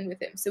got to spend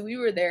with him. So we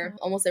were there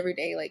almost every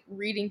day, like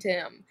reading to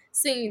him,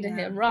 singing to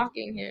him,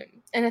 rocking him.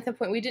 And at that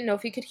point, we didn't know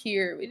if he could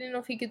hear. We didn't know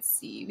if he could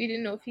see. We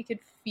didn't know if he could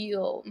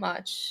feel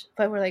much.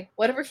 But we're like,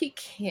 whatever he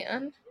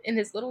can in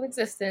his little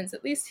existence,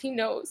 at least he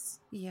knows.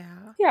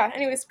 Yeah. Yeah.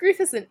 Anyways, grief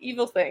is an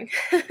evil thing.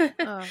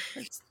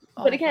 It's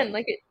but again,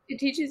 like it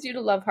teaches you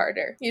to love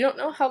harder. You don't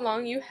know how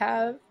long you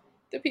have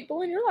the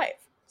people in your life.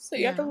 So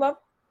you have to love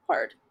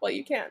hard while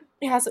you can.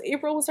 Yeah, so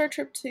April was our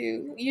trip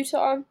to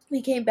Utah.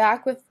 We came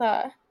back with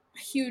a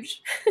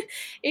huge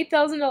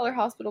 $8,000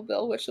 hospital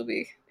bill, which will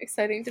be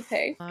exciting to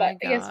pay. But I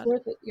guess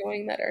worth it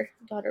knowing that our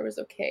daughter was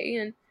okay.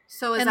 And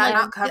so is that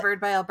not covered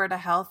by Alberta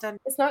Health? And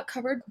it's not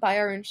covered by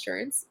our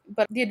insurance,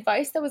 but the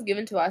advice that was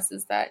given to us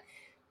is that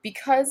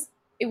because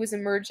it was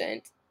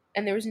emergent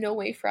and there was no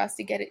way for us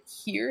to get it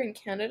here in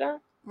Canada,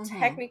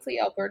 technically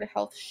Alberta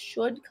Health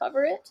should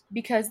cover it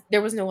because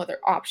there was no other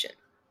option.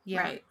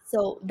 Yeah. Right.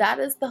 So that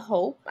is the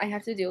hope. I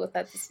have to deal with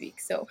that this week.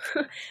 So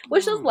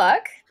wish us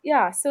luck.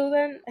 Yeah. So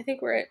then I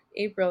think we're at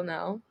April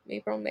now.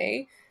 April,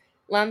 May.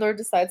 Landlord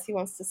decides he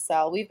wants to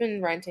sell. We've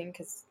been renting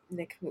because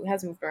Nick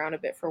has moved around a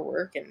bit for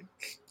work and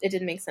it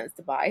didn't make sense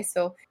to buy.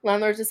 So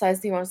landlord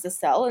decides he wants to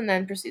sell and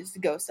then proceeds to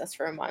ghost us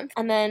for a month.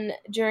 And then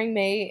during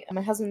May,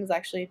 my husband was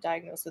actually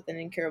diagnosed with an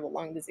incurable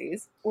lung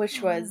disease,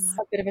 which was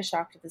a bit of a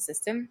shock to the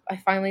system. I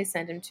finally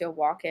sent him to a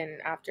walk-in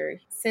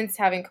since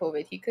having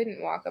COVID, he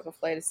couldn't walk up a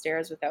flight of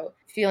stairs without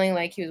feeling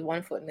like he was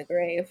 1 foot in the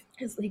grave.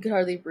 He could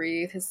hardly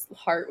breathe. His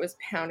heart was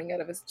pounding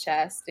out of his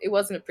chest. It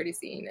wasn't a pretty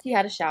scene. He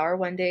had a shower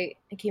one day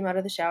and came out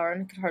of the shower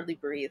and could hardly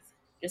breathe.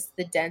 Just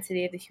the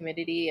density of the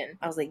humidity. And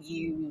I was like,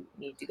 you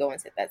need to go and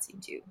sit that scene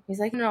too. He's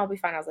like, no, I'll be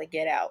fine. I was like,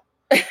 get out.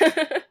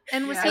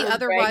 And was he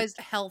otherwise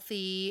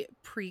healthy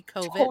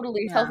pre-COVID?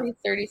 Totally healthy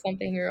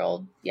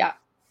 30-something-year-old. Yeah.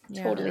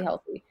 Totally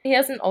healthy. He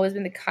hasn't always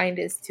been the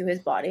kindest to his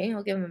body.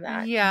 I'll give him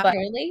that. Yeah. But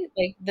really,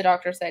 like the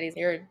doctor said,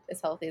 you're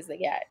as healthy as they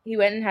get. He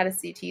went and had a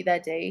CT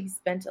that day. He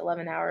spent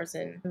 11 hours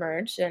in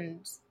Emerge,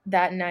 and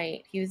that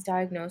night he was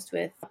diagnosed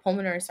with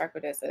pulmonary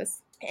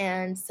sarcoidosis.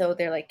 And so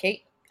they're like,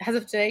 Kate, as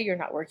of today, you're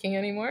not working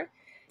anymore.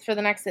 For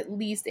the next at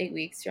least 8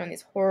 weeks, you're on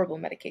these horrible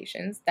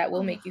medications that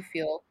will make you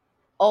feel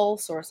all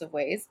sorts of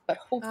ways, but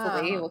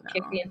hopefully it will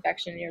kick the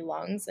infection in your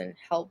lungs and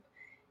help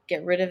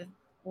get rid of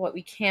what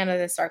we can of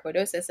the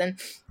sarcoidosis. And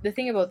the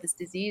thing about this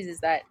disease is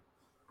that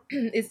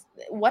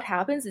what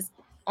happens is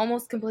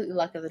almost completely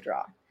luck of the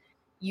draw.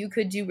 You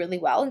could do really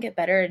well and get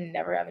better and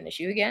never have an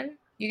issue again.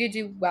 You could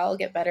do well,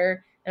 get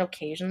better, and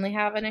occasionally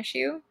have an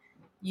issue.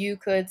 You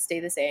could stay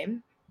the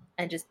same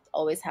and just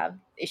always have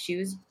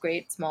issues,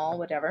 great, small,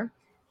 whatever.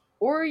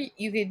 Or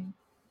you could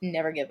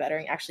never get better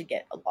and actually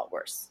get a lot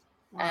worse.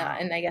 Wow.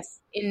 And I guess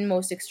in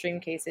most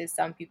extreme cases,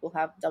 some people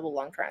have double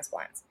lung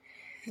transplants.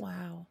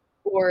 Wow.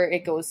 Or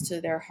it goes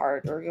to their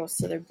heart or it goes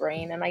to their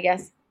brain. And I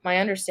guess my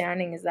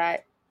understanding is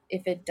that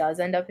if it does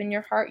end up in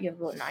your heart, you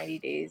have about 90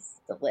 days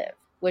to live,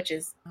 which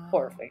is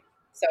horrific.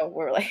 So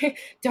we're like,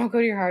 don't go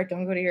to your heart,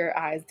 don't go to your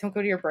eyes, don't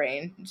go to your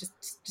brain. Just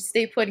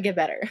stay put and get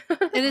better.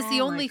 And it's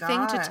the only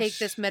thing to take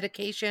this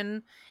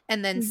medication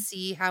and then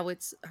see how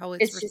it's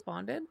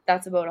responded.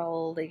 That's about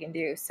all they can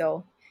do.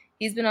 So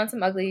he's been on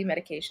some ugly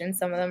medications.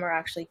 Some of them are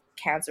actually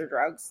cancer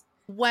drugs.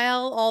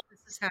 While all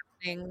this is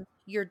happening,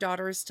 your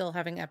daughter is still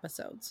having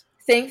episodes.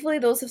 Thankfully,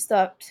 those have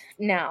stopped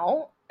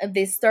now.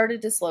 They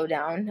started to slow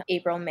down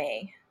April,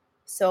 May.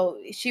 So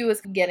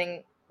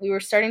we were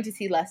starting to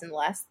see less and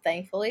less,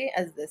 thankfully,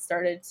 as this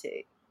started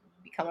to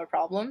become a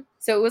problem.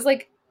 So it was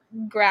like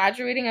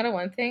graduating out of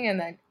one thing and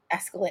then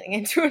escalating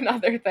into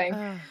another thing,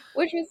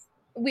 which was,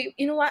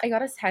 you know what? I got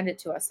to hand it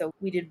to us. So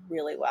we did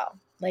really well.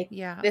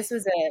 This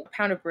was a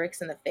pound of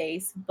bricks in the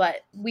face,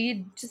 but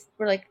we just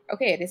were like,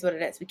 okay, it is what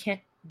it is. We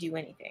can't do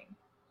anything.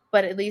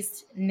 But at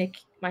least Nick,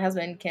 my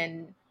husband,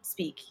 can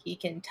speak. He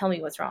can tell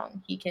me what's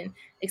wrong. He can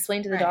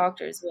explain to the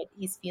doctors what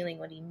he's feeling,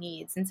 what he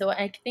needs. And so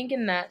I think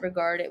in that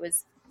regard, it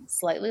was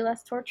slightly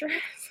less torturous.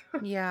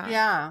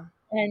 Yeah.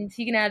 And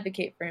he can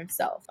advocate for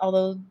himself.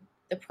 Although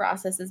the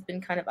process has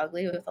been kind of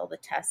ugly with all the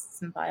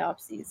tests and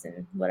biopsies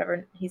and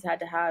whatever he's had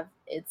to have.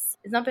 It's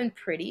not been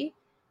pretty,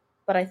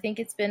 but I think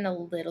it's been a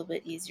little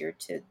bit easier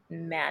to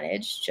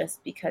manage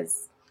just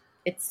because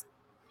it's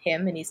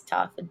him and he's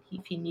tough, and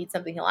if he needs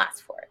something, he'll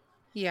ask for it.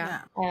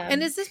 Yeah.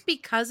 And is this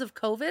because of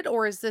COVID,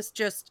 or is this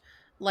just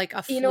like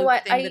a fluke? You know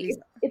what?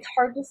 It's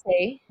hard to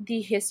say.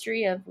 The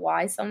history of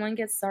why someone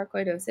gets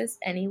sarcoidosis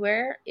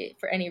anywhere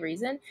for any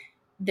reason,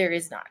 there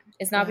is none.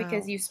 It's not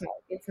because you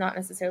smoke. It's not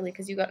necessarily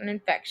because you got an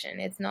infection.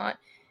 It's not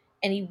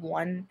any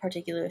one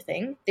particular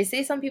thing. They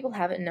say some people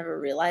have it and never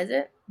realize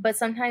it, but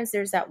sometimes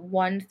there's that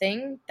one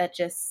thing that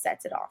just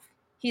sets it off.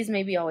 He's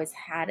maybe always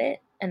had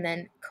it, and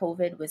then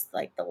COVID was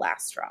like the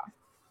last straw.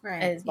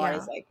 Right. And his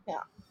body's like, no,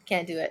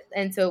 can't do it.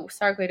 And so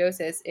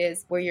sarcoidosis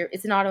is where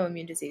it's an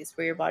autoimmune disease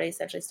where your body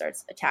essentially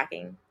starts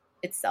attacking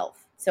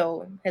itself.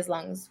 So his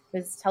lungs,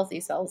 his healthy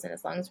cells in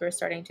his lungs were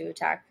starting to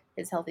attack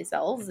his healthy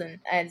cells, and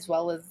as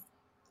well as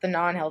the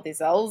non-healthy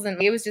cells.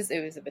 And it was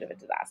a bit of a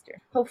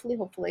disaster.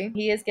 Hopefully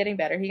he is getting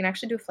better. He can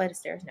actually do a flight of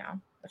stairs now,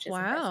 which is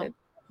impressive.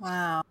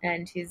 Wow.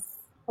 And he's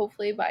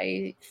hopefully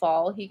by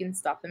fall he can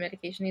stop the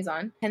medication he's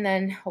on, and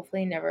then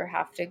hopefully never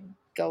have to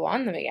go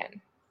on them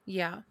again.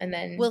 Yeah. And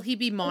then will he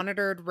be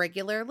monitored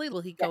regularly?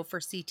 Will he go for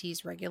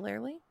CTs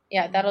regularly?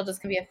 Yeah, that'll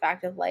just be a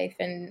fact of life.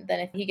 And then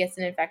if he gets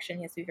an infection,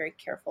 he has to be very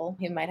careful.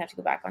 He might have to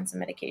go back on some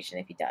medication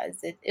if he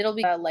does. It'll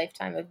be a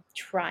lifetime of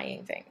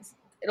trying things.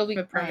 It'll be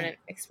a permanent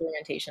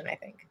experimentation, I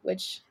think,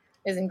 which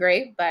isn't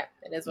great, but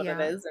it is what it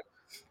is. And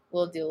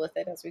we'll deal with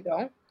it as we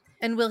go.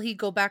 And will he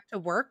go back to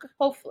work?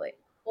 Hopefully.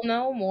 We'll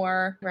know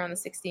more around the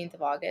 16th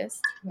of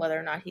August, whether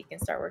or not he can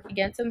start work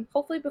again. So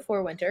hopefully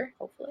before winter,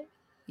 hopefully.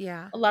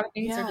 Yeah. A lot of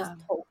things are just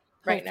hope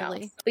right now.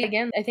 But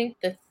again, I think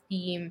the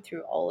theme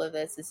through all of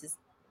this is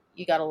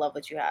you gotta love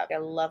what you have. I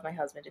love my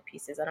husband to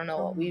pieces. I don't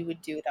know what we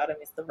would do without him.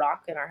 He's the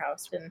rock in our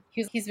house. And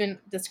he's been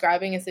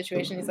describing a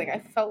situation. He's like, I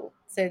felt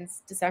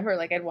since December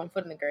like I had 1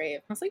 foot in the grave.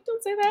 I was like,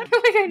 don't say that.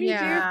 Like, I need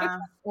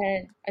you.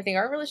 And I think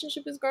our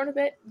relationship has grown a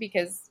bit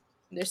because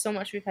there's so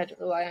much we've had to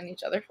rely on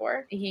each other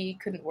for. He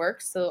couldn't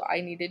work, so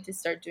I needed to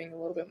start doing a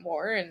little bit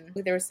more, and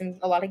there was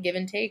a lot of give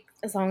and take.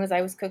 As long as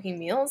I was cooking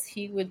meals,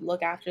 he would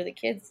look after the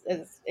kids.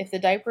 As if the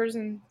diapers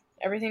and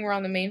everything were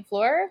on the main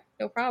floor,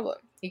 no problem.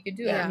 He could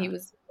do it, and he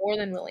was more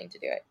than willing to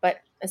do it.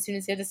 But as soon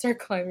as he had to start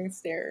climbing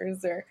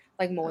stairs or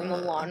like mowing the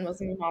lawn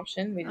wasn't an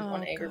option, we didn't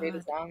want to aggravate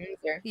his lungs.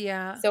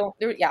 So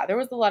there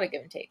was a lot of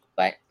give and take,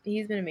 but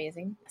he's been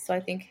amazing. So I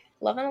think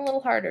loving a little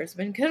harder has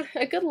been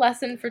a good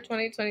lesson for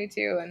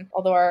 2022. And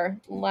although our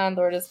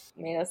landlord has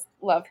made us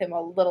love him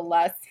a little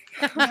less,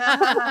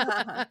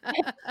 I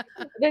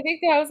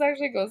think the house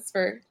actually goes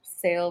for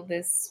sale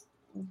this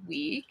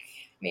week,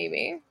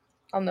 maybe.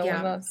 I'll know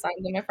when the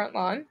sign's on my front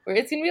lawn.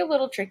 It's going to be a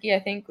little tricky, I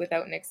think,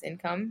 without Nick's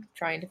income,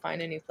 trying to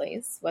find a new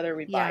place, whether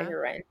we buy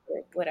or rent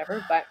or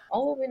whatever, but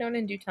all will be known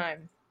in due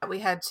time.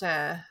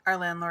 Our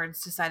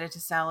landlords decided to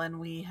sell, and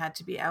we had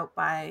to be out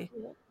by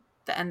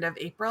the end of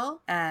April,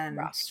 and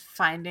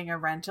finding a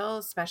rental,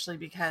 especially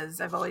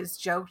because I've always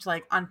joked,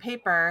 like, on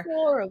paper,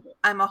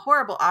 I'm a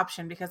horrible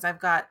option because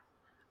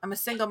I'm a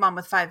single mom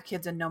with 5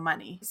 kids and no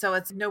money.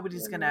 So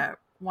nobody's going to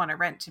want to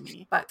rent to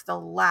me. But the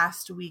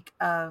last week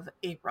of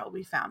April,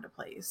 we found a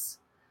place.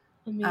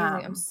 Amazing.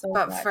 I'm so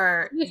but glad.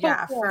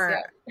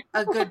 for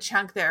a good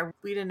chunk there,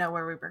 we didn't know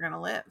where we were going to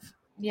live.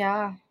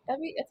 Yeah.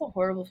 It's a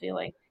horrible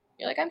feeling.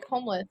 You're like, I'm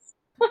homeless.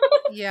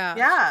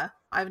 Yeah.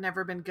 I've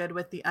never been good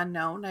with the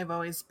unknown. I've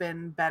always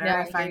been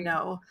better if I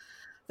know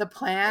the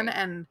plan. Right.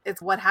 And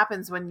it's what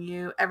happens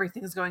when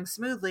everything's going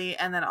smoothly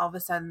and then all of a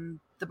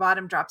sudden the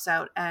bottom drops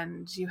out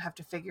and you have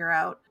to figure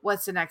out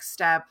what's the next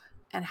step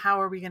and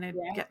how are we going to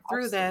get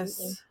through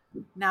this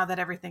now that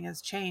everything has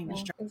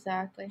changed. Yeah,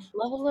 exactly.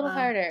 Love a little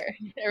harder.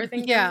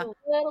 Everything gets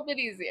a little bit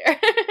easier.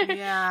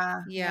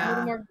 Yeah. A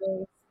little more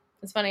grace.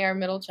 It's funny, our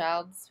middle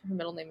child's, her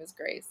middle name is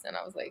Grace, and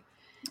I was like,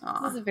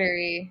 this is a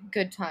very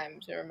good time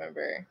to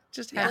remember.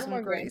 Just have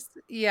some grace.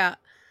 Yeah.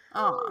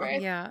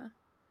 Right? Yeah.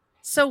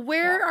 So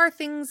where are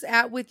things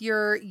at with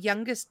your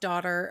youngest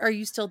daughter? Are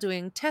you still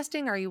doing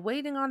testing? Are you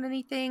waiting on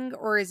anything?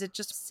 Or is it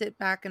just sit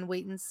back and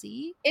wait and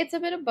see? It's a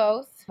bit of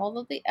both. All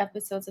of the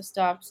episodes have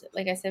stopped.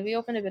 Like I said, we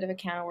opened a bit of a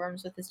can of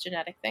worms with this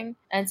genetic thing.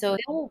 And so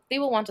they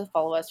will want to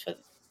follow us for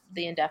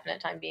the indefinite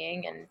time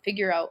being and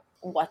figure out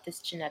what this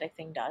genetic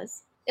thing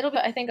does. It'll be,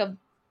 I think,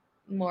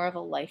 more of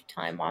a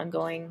lifetime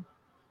ongoing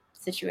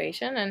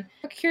situation. And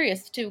I'm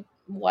curious to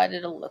what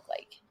it'll look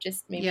like.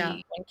 Just maybe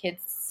when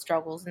kids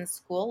struggles in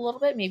school a little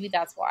bit, maybe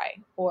that's why.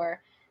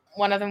 Or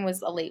one of them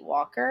was a late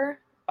walker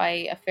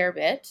by a fair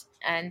bit,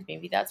 and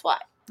maybe that's why.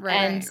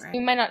 Right. We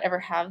might not ever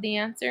have the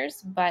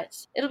answers,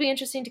 but it'll be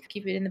interesting to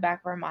keep it in the back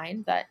of our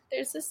mind that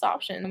there's this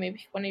option. Maybe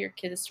if one of your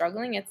kids is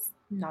struggling, it's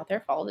not their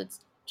fault, it's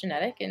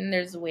genetic, and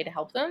there's a way to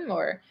help them,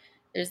 or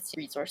there's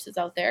resources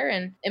out there,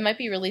 and it might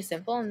be really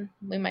simple, and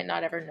we might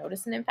not ever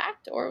notice an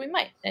impact, or we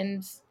might.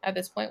 And at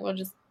this point, we'll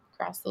just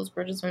cross those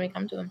bridges when we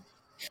come to them.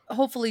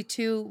 Hopefully,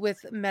 too,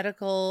 with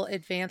medical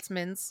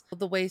advancements,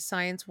 the way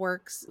science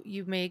works,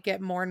 you may get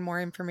more and more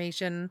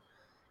information.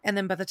 And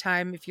then by the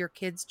time, if your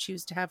kids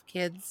choose to have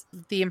kids,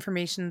 the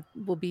information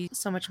will be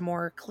so much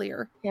more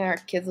clear. Yeah, our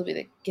kids will be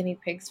the guinea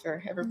pigs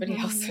for everybody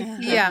else.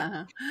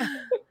 Yeah.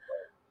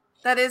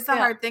 That is the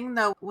hard thing,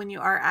 though, when you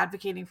are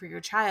advocating for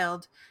your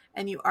child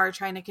and you are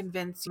trying to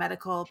convince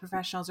medical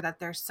professionals that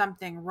there's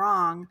something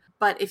wrong.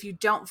 But if you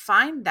don't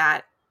find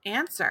that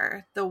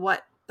answer, the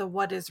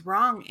what is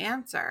wrong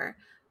answer,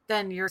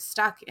 then you're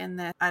stuck in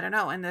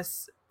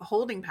this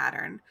holding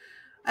pattern.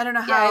 I don't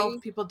know how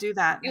people do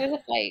that. It was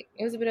a fight.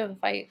 It was a bit of a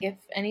fight. If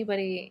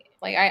anybody,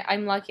 like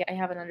I'm lucky, I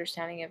have an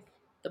understanding of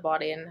the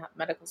body and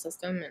medical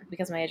system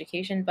because of my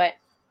education, but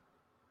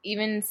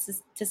even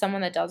to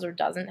someone that does or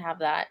doesn't have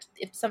that,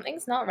 if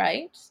something's not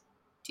right,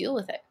 deal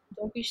with it.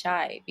 Don't be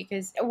shy,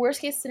 because a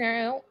worst case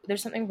scenario,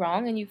 there's something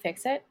wrong and you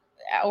fix it,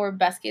 or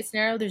best case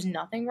scenario, there's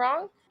nothing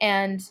wrong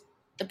and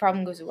the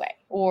problem goes away,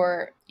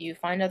 or you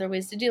find other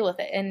ways to deal with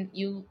it. And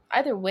you,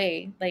 either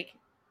way, like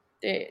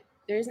there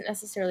isn't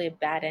necessarily a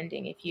bad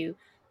ending if you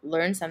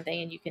learn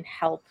something and you can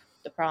help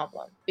the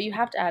problem, but you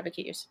have to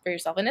advocate for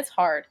yourself. And it's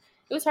hard.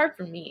 It was hard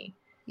for me.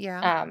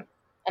 Yeah.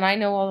 And I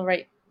know all the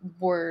right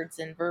words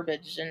and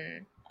verbiage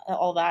and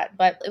all that,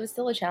 but it was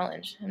still a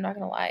challenge. I'm not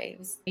going to lie.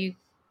 You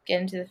get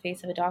into the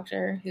face of a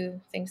doctor who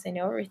thinks they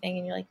know everything,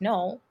 and you're like,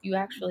 no, you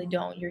actually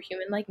don't. You're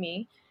human like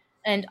me,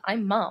 and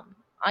I'm mom.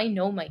 I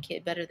know my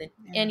kid better than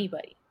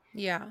anybody.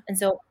 Yeah. And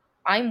so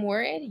I'm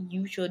worried.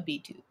 You should be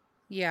too.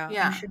 Yeah.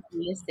 You should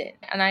listen.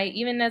 And I,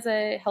 even as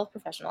a health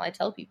professional, I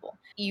tell people,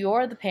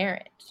 you're the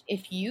parent.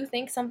 If you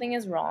think something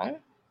is wrong,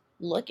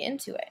 look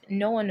into it.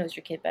 No one knows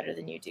your kid better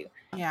than you do.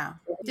 Yeah.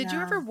 Did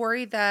you ever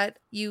worry that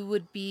you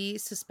would be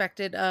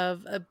suspected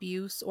of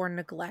abuse or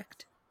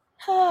neglect?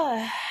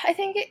 I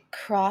think it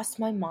crossed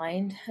my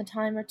mind a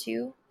time or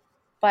two,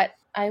 but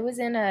I was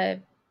in a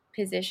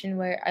position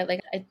where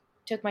I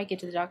took my kid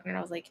to the doctor and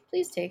I was like,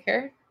 please take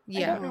her. I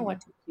don't know what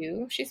to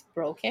do. She's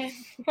broken.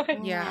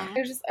 Yeah.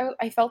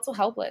 I felt so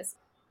helpless.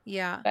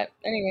 Yeah. But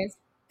anyways,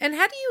 And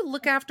how do you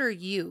look after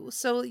you?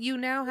 So you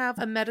now have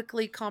a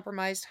medically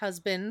compromised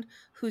husband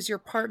who's your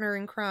partner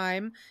in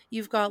crime.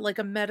 You've got like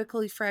a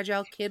medically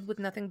fragile kid with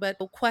nothing but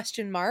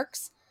question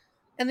marks.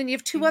 And then you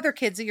have two other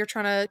kids that you're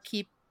trying to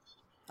keep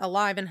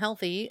alive and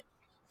healthy.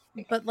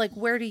 But like,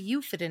 where do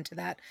you fit into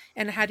that?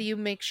 And how do you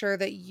make sure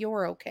that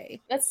you're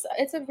okay?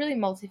 It's a really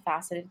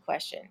multifaceted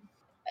question.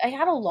 I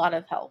had a lot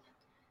of help.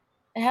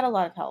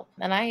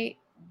 And I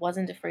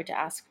wasn't afraid to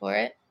ask for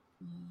it.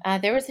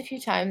 There was a few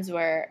times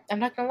where, I'm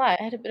not gonna lie,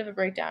 I had a bit of a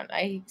breakdown.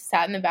 I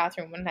sat in the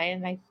bathroom one night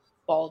and I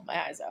bawled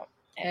my eyes out.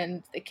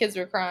 And the kids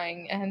were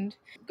crying, and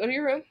go to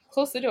your room,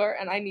 close the door,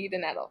 and I need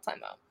an adult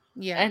timeout.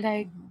 Yeah. And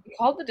I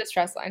called the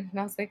distress line, and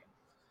I was like,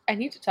 I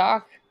need to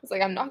talk. I was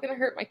like, I'm not gonna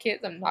hurt my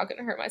kids. I'm not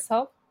gonna hurt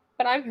myself,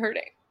 but I'm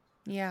hurting.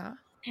 Yeah.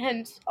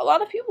 And a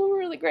lot of people were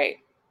really great.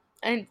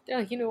 And they're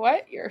like, you know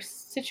what? Your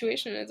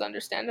situation is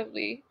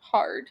understandably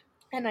hard.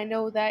 And I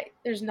know that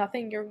there's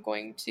nothing you're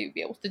going to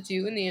be able to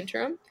do in the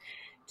interim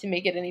to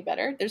make it any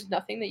better. There's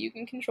nothing that you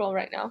can control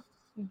right now,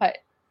 but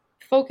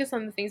focus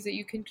on the things that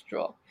you can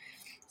control.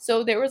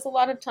 So there was a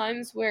lot of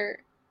times where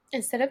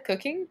instead of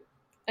cooking,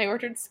 I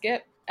ordered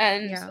Skip,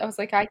 and I was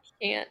like, I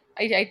can't,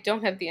 I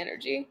don't have the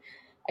energy.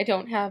 I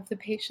don't have the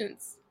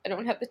patience. I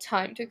don't have the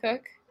time to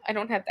cook. I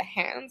don't have the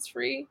hands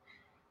free.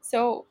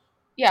 So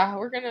yeah,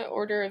 we're going to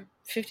order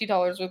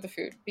 $50 worth of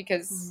food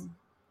because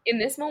in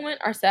this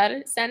moment, our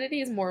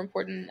sanity is more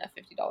important than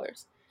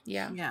 $50.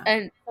 Yeah.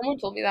 And someone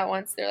told me that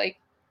once. They're like,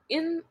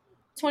 in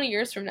 20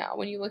 years from now,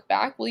 when you look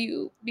back, will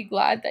you be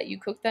glad that you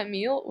cooked that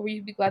meal, or will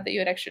you be glad that you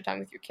had extra time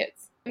with your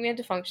kids? And we had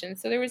to function.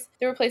 So there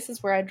were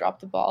places where I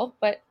dropped the ball,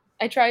 but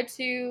I tried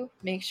to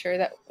make sure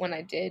that when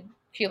I did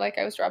feel like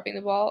I was dropping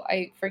the ball,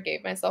 I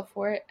forgave myself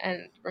for it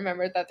and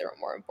remembered that there were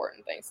more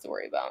important things to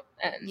worry about.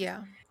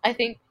 And I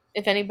think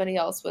if anybody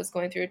else was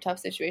going through a tough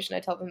situation, I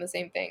tell them the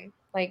same thing.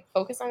 Like,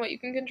 focus on what you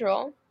can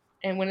control.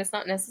 And when it's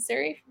not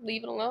necessary,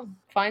 leave it alone.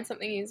 Find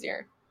something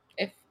easier.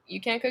 If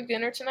you can't cook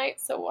dinner tonight,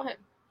 so what?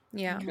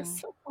 Yeah.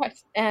 So what?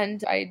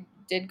 And I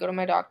did go to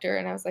my doctor,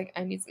 and I was like,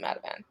 I need some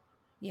Ativan.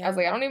 Yeah. I was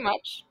like, I don't need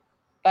much,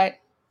 but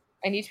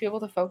I need to be able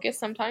to focus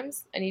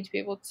sometimes. I need to be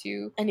able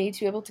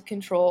to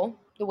control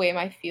the way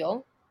I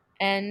feel.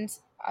 And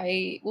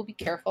I will be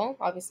careful.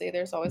 Obviously,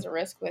 there's always a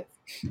risk with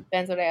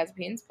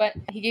benzodiazepines, but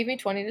he gave me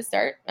 20 to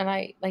start,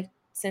 and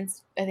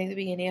since I think the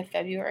beginning of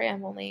February,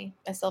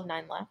 I still have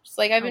 9 left.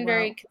 So I've been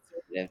very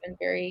conservative and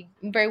very,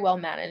 very well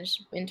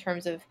managed in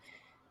terms of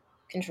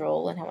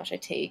control and how much I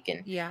take.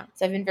 And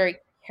so I've been very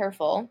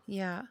careful.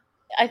 Yeah.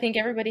 I think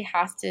everybody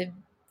has to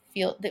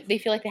feel that they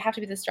feel like they have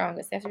to be the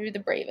strongest. They have to be the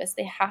bravest.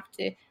 They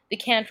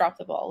can't drop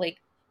the ball. Like,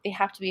 they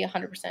have to be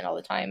 100% all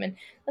the time. And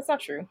that's not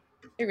true.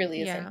 It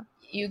really isn't.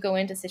 You go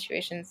into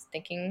situations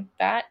thinking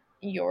that,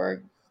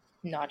 you're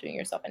not doing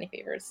yourself any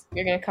favors.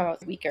 You're going to come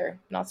out weaker,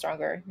 not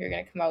stronger. You're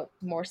going to come out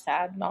more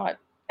sad, not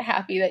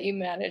happy that you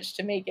managed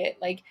to make it.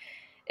 Like,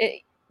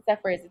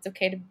 that phrase, it's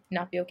okay to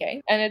not be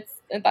okay. And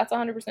that's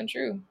 100%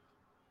 true.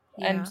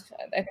 Yeah. And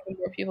I think the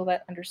more people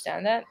that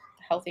understand that,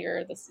 the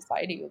healthier the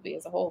society will be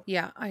as a whole.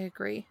 Yeah, I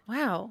agree.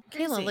 Wow.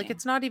 Kayla, like,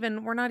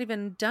 we're not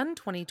even done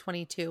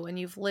 2022, and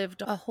you've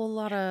lived a whole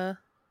lot of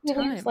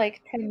time. It's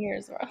like 10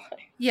 years.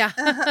 Yeah.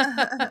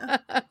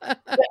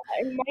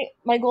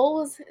 my goal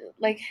was,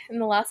 like, in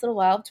the last little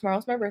while,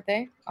 tomorrow's my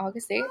birthday,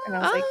 August 8th, and I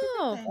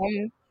was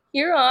like,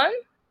 here on,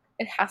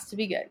 it has to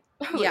be good.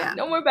 Yeah.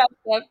 No more bad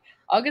stuff.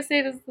 August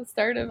 8th is the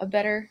start of a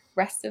better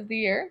rest of the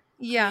year.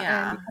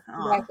 Yeah.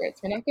 We're not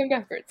going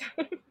backwards.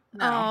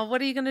 Oh,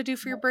 what are you going to do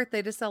for your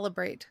birthday to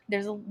celebrate?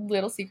 There's a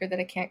little secret that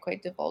I can't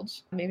quite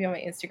divulge. Maybe on my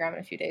Instagram in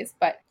a few days,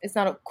 but it's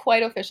not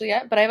quite official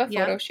yet. But I have a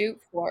photo shoot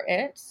for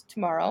it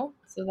tomorrow,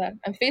 so that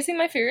I'm facing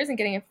my fears and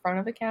getting in front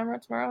of the camera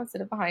tomorrow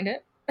instead of behind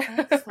it.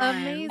 That's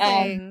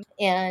amazing.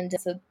 And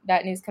so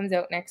that news comes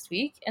out next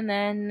week, and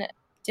then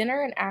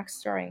dinner and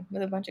axe throwing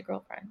with a bunch of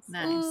girlfriends.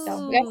 Nice.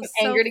 So we got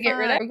some anger to get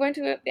rid of. We're going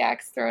to the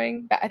axe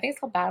throwing. I think it's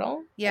called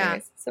Battle. Yeah.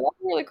 Anyways, so that's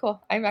really cool.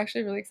 I'm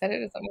actually really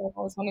excited. It's something I've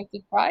always wanted to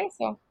try.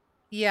 So.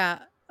 Yeah.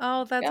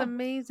 Oh, that's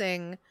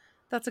amazing.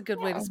 That's a good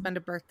way to spend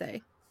a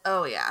birthday.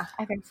 Oh, yeah.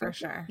 I think for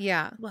sure.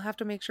 Yeah. We'll have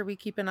to make sure we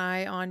keep an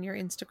eye on your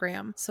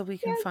Instagram so we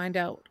can find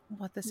out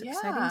what this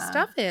exciting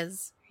stuff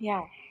is.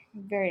 Yeah.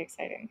 Very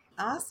exciting.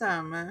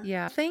 Awesome.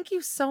 Yeah. Thank you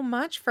so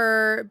much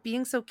for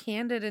being so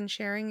candid and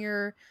sharing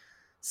your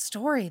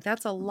story.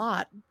 That's a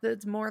lot.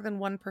 That's more than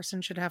one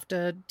person should have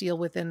to deal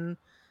with in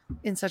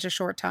such a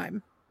short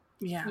time.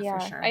 Yeah,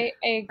 for sure. I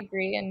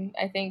agree. And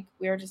I think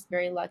we are just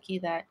very lucky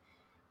that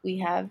we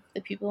have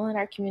the people in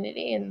our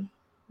community and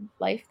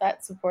life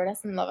that support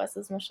us and love us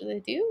as much as they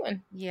do.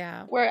 And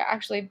we're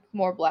actually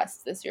more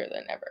blessed this year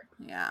than ever.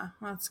 Yeah,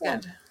 that's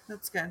good. Yeah.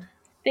 That's good.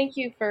 Thank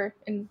you for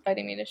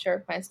inviting me to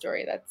share my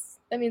story.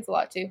 That means a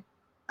lot too.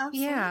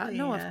 Absolutely. Yeah,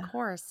 no, of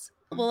course.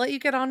 We'll let you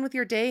get on with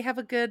your day. Have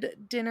a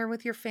good dinner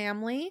with your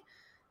family,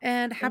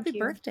 and happy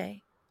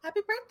birthday. Happy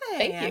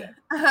birthday. Thank you.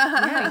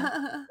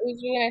 It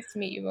was really nice to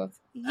meet you both.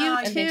 You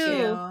too. Thank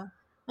you.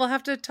 We'll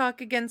have to talk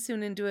again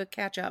soon and do a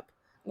catch up.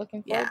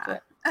 Looking forward to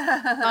it.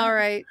 All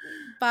right.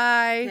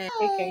 Bye.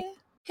 Okay.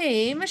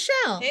 Hey,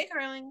 Michelle. Hey,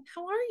 Carling.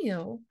 How are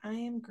you? I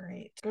am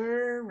great.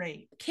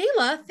 Great.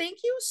 Kayla, thank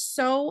you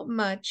so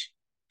much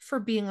for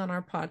being on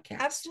our podcast.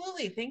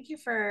 Absolutely. Thank you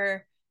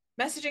for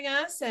messaging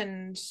us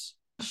and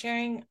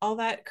sharing all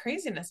that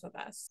craziness with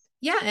us.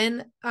 Yeah,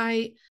 and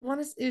I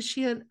want to, is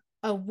she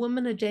a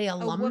Woman a Day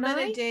alumni? A Woman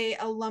a Day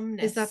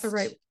alumnus. Is that the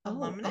right?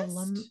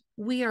 Alumnus?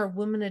 We are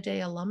Woman a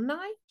Day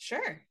alumni?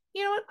 Sure.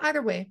 You know what?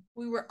 Either way.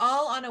 We were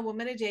all on a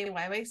Woman a Day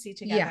YYC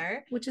together. Yeah,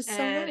 which is so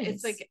nice.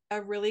 It's like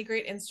a really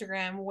great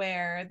Instagram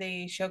where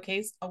they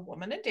showcase a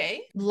woman a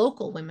day.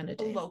 Local women a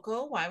day.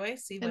 Local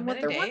YYC women and what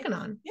a they're day. working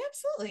on. Yeah,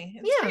 absolutely.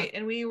 It's great.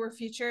 And we were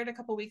featured a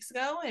couple weeks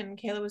ago, and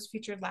Kayla was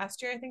featured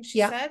last year, I think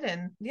she said.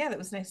 And yeah, that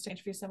was nice to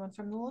interview someone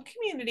from the little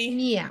community.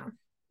 Yeah.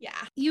 Yeah.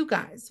 You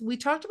guys, we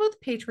talked about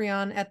the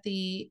Patreon at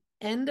the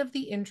end of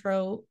the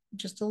intro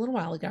just a little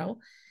while ago.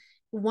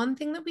 One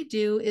thing that we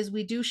do is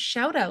we do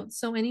shout outs.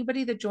 So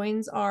anybody that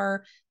joins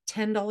our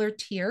 $10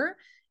 tier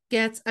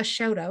gets a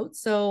shout out.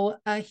 So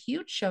a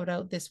huge shout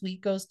out this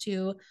week goes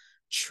to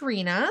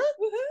Trina.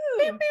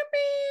 Woohoo!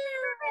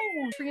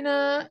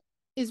 Trina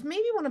is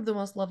maybe one of the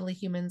most lovely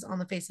humans on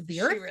the face of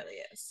the earth. She really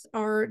is.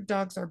 Our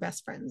dogs are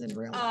best friends in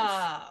real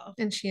life.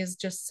 And she is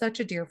just such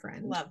a dear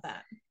friend. Love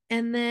that.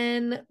 And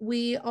then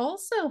we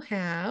also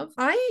have,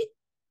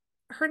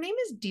 her name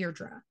is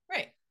Deirdre.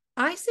 Right.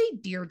 I say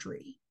Deirdre.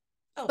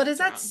 Oh, but is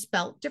that wrong.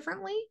 Spelt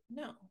differently?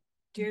 No.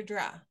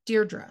 Deirdre.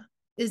 Deirdre.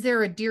 Is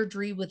there a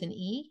Deirdre with an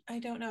E? I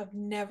don't know. I've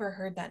never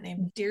heard that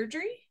name.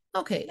 Deirdre?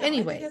 Okay. No,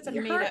 anyway, that's a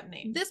made-up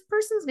name. This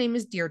person's name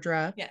is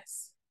Deirdre.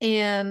 Yes.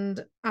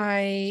 And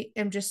I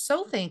am just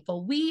so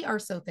thankful. We are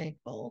so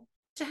thankful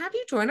to have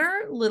you join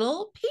our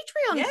little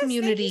Patreon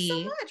community.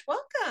 Thank you so much.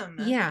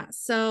 Welcome. Yeah.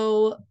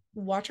 So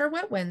watch our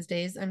Wet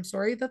Wednesdays. I'm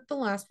sorry that the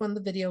last one,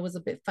 the video was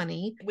a bit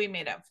funny. We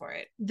made up for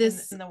it.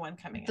 In the one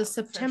coming the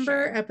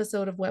September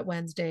episode of Wet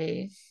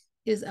Wednesday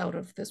is out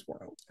of this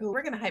world. Ooh,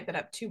 we're going to hype it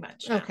up too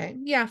much now. Okay.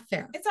 Yeah,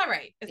 fair. It's all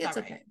right. It's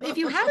all okay. right. If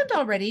you haven't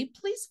already,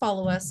 please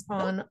follow us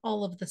on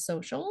all of the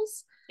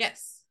socials.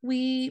 Yes.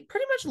 We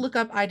pretty much look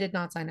up I did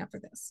not sign up for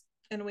this.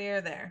 And we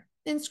are there.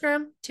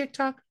 Instagram,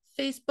 TikTok,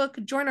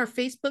 Facebook. Join our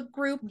Facebook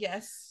group.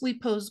 Yes. We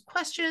pose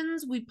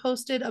questions. We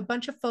posted a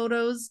bunch of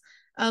photos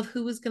of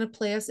who was going to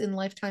play us in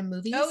Lifetime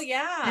movies. Oh,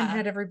 yeah. And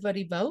had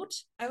everybody vote.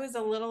 I was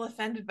a little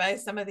offended by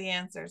some of the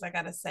answers, I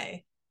got to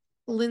say.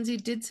 Lindsay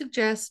did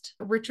suggest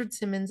Richard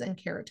Simmons and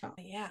Carrot Top.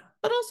 Yeah.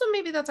 But also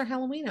maybe that's our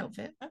Halloween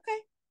outfit. Okay.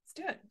 Let's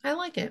do it. I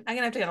like it. I'm going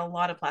to have to get a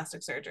lot of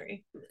plastic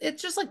surgery.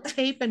 It's just like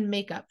tape and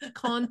makeup,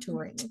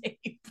 contouring.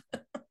 Tape.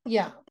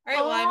 Yeah. All right.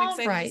 Well, I'm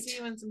excited to see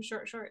you in some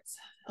short shorts.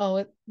 Oh,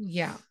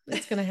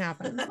 it's going to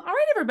happen. All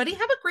right, everybody.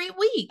 Have a great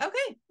week.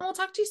 Okay. And we'll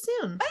talk to you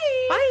soon. Bye.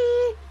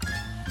 Bye.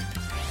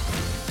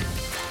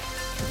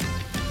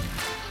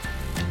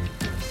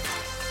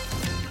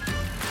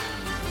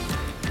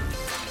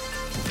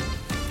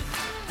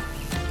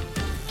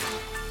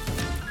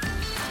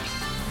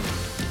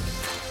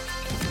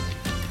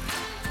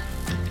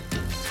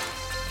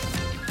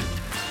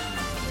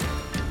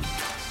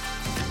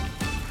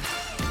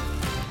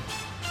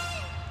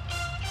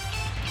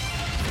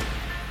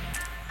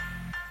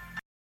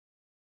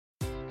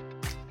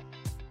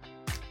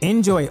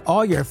 Enjoy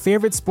all your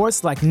favorite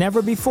sports like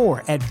never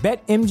before at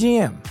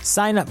BetMGM.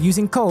 Sign up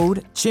using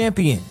code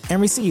CHAMPION and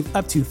receive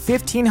up to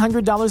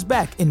 $1,500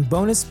 back in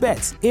bonus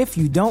bets if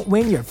you don't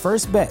win your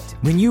first bet.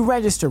 When you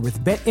register with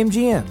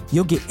BetMGM,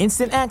 you'll get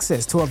instant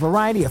access to a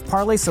variety of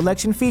parlay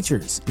selection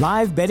features,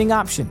 live betting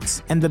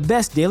options, and the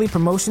best daily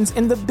promotions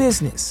in the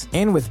business.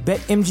 And with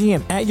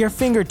BetMGM at your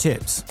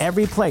fingertips,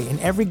 every play and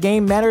every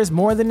game matters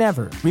more than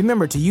ever.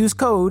 Remember to use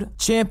code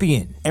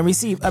CHAMPION and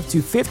receive up to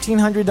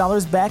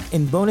 $1,500 back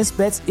in bonus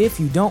bets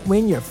if you don't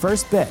win your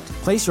first bet.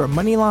 Place your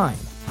money line,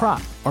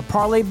 prop, or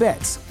parlay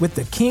bets with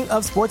the king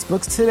of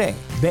sportsbooks today.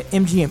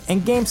 BetMGM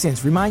and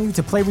GameSense remind you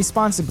to play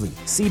responsibly.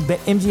 See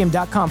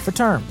BetMGM.com for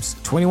terms.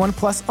 21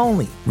 plus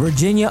only.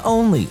 Virginia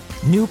only.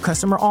 New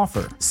customer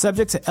offer.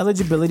 Subject to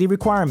eligibility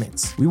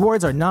requirements.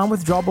 Rewards are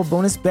non-withdrawable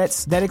bonus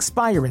bets that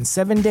expire in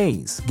 7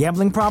 days.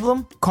 Gambling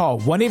problem? Call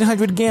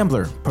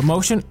 1-800-GAMBLER.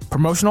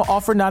 Promotional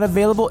offer not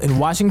available in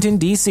Washington,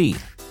 D.C.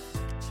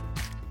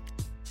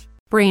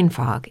 Brain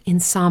fog,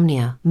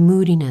 insomnia,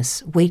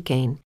 moodiness, weight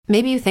gain.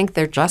 Maybe you think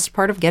they're just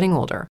part of getting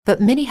older, but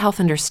MIDI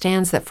Health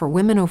understands that for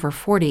women over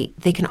 40,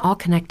 they can all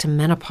connect to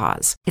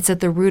menopause. It's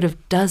at the root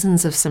of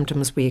dozens of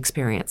symptoms we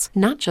experience,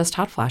 not just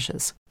hot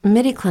flashes.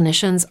 MIDI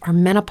clinicians are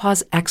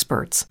menopause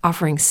experts,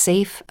 offering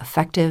safe,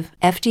 effective,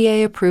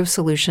 FDA-approved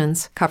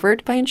solutions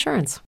covered by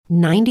insurance.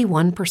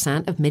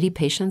 91% of MIDI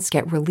patients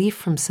get relief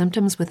from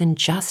symptoms within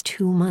just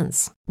 2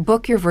 months.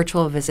 Book your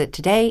virtual visit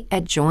today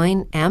at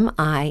joinmidi.com.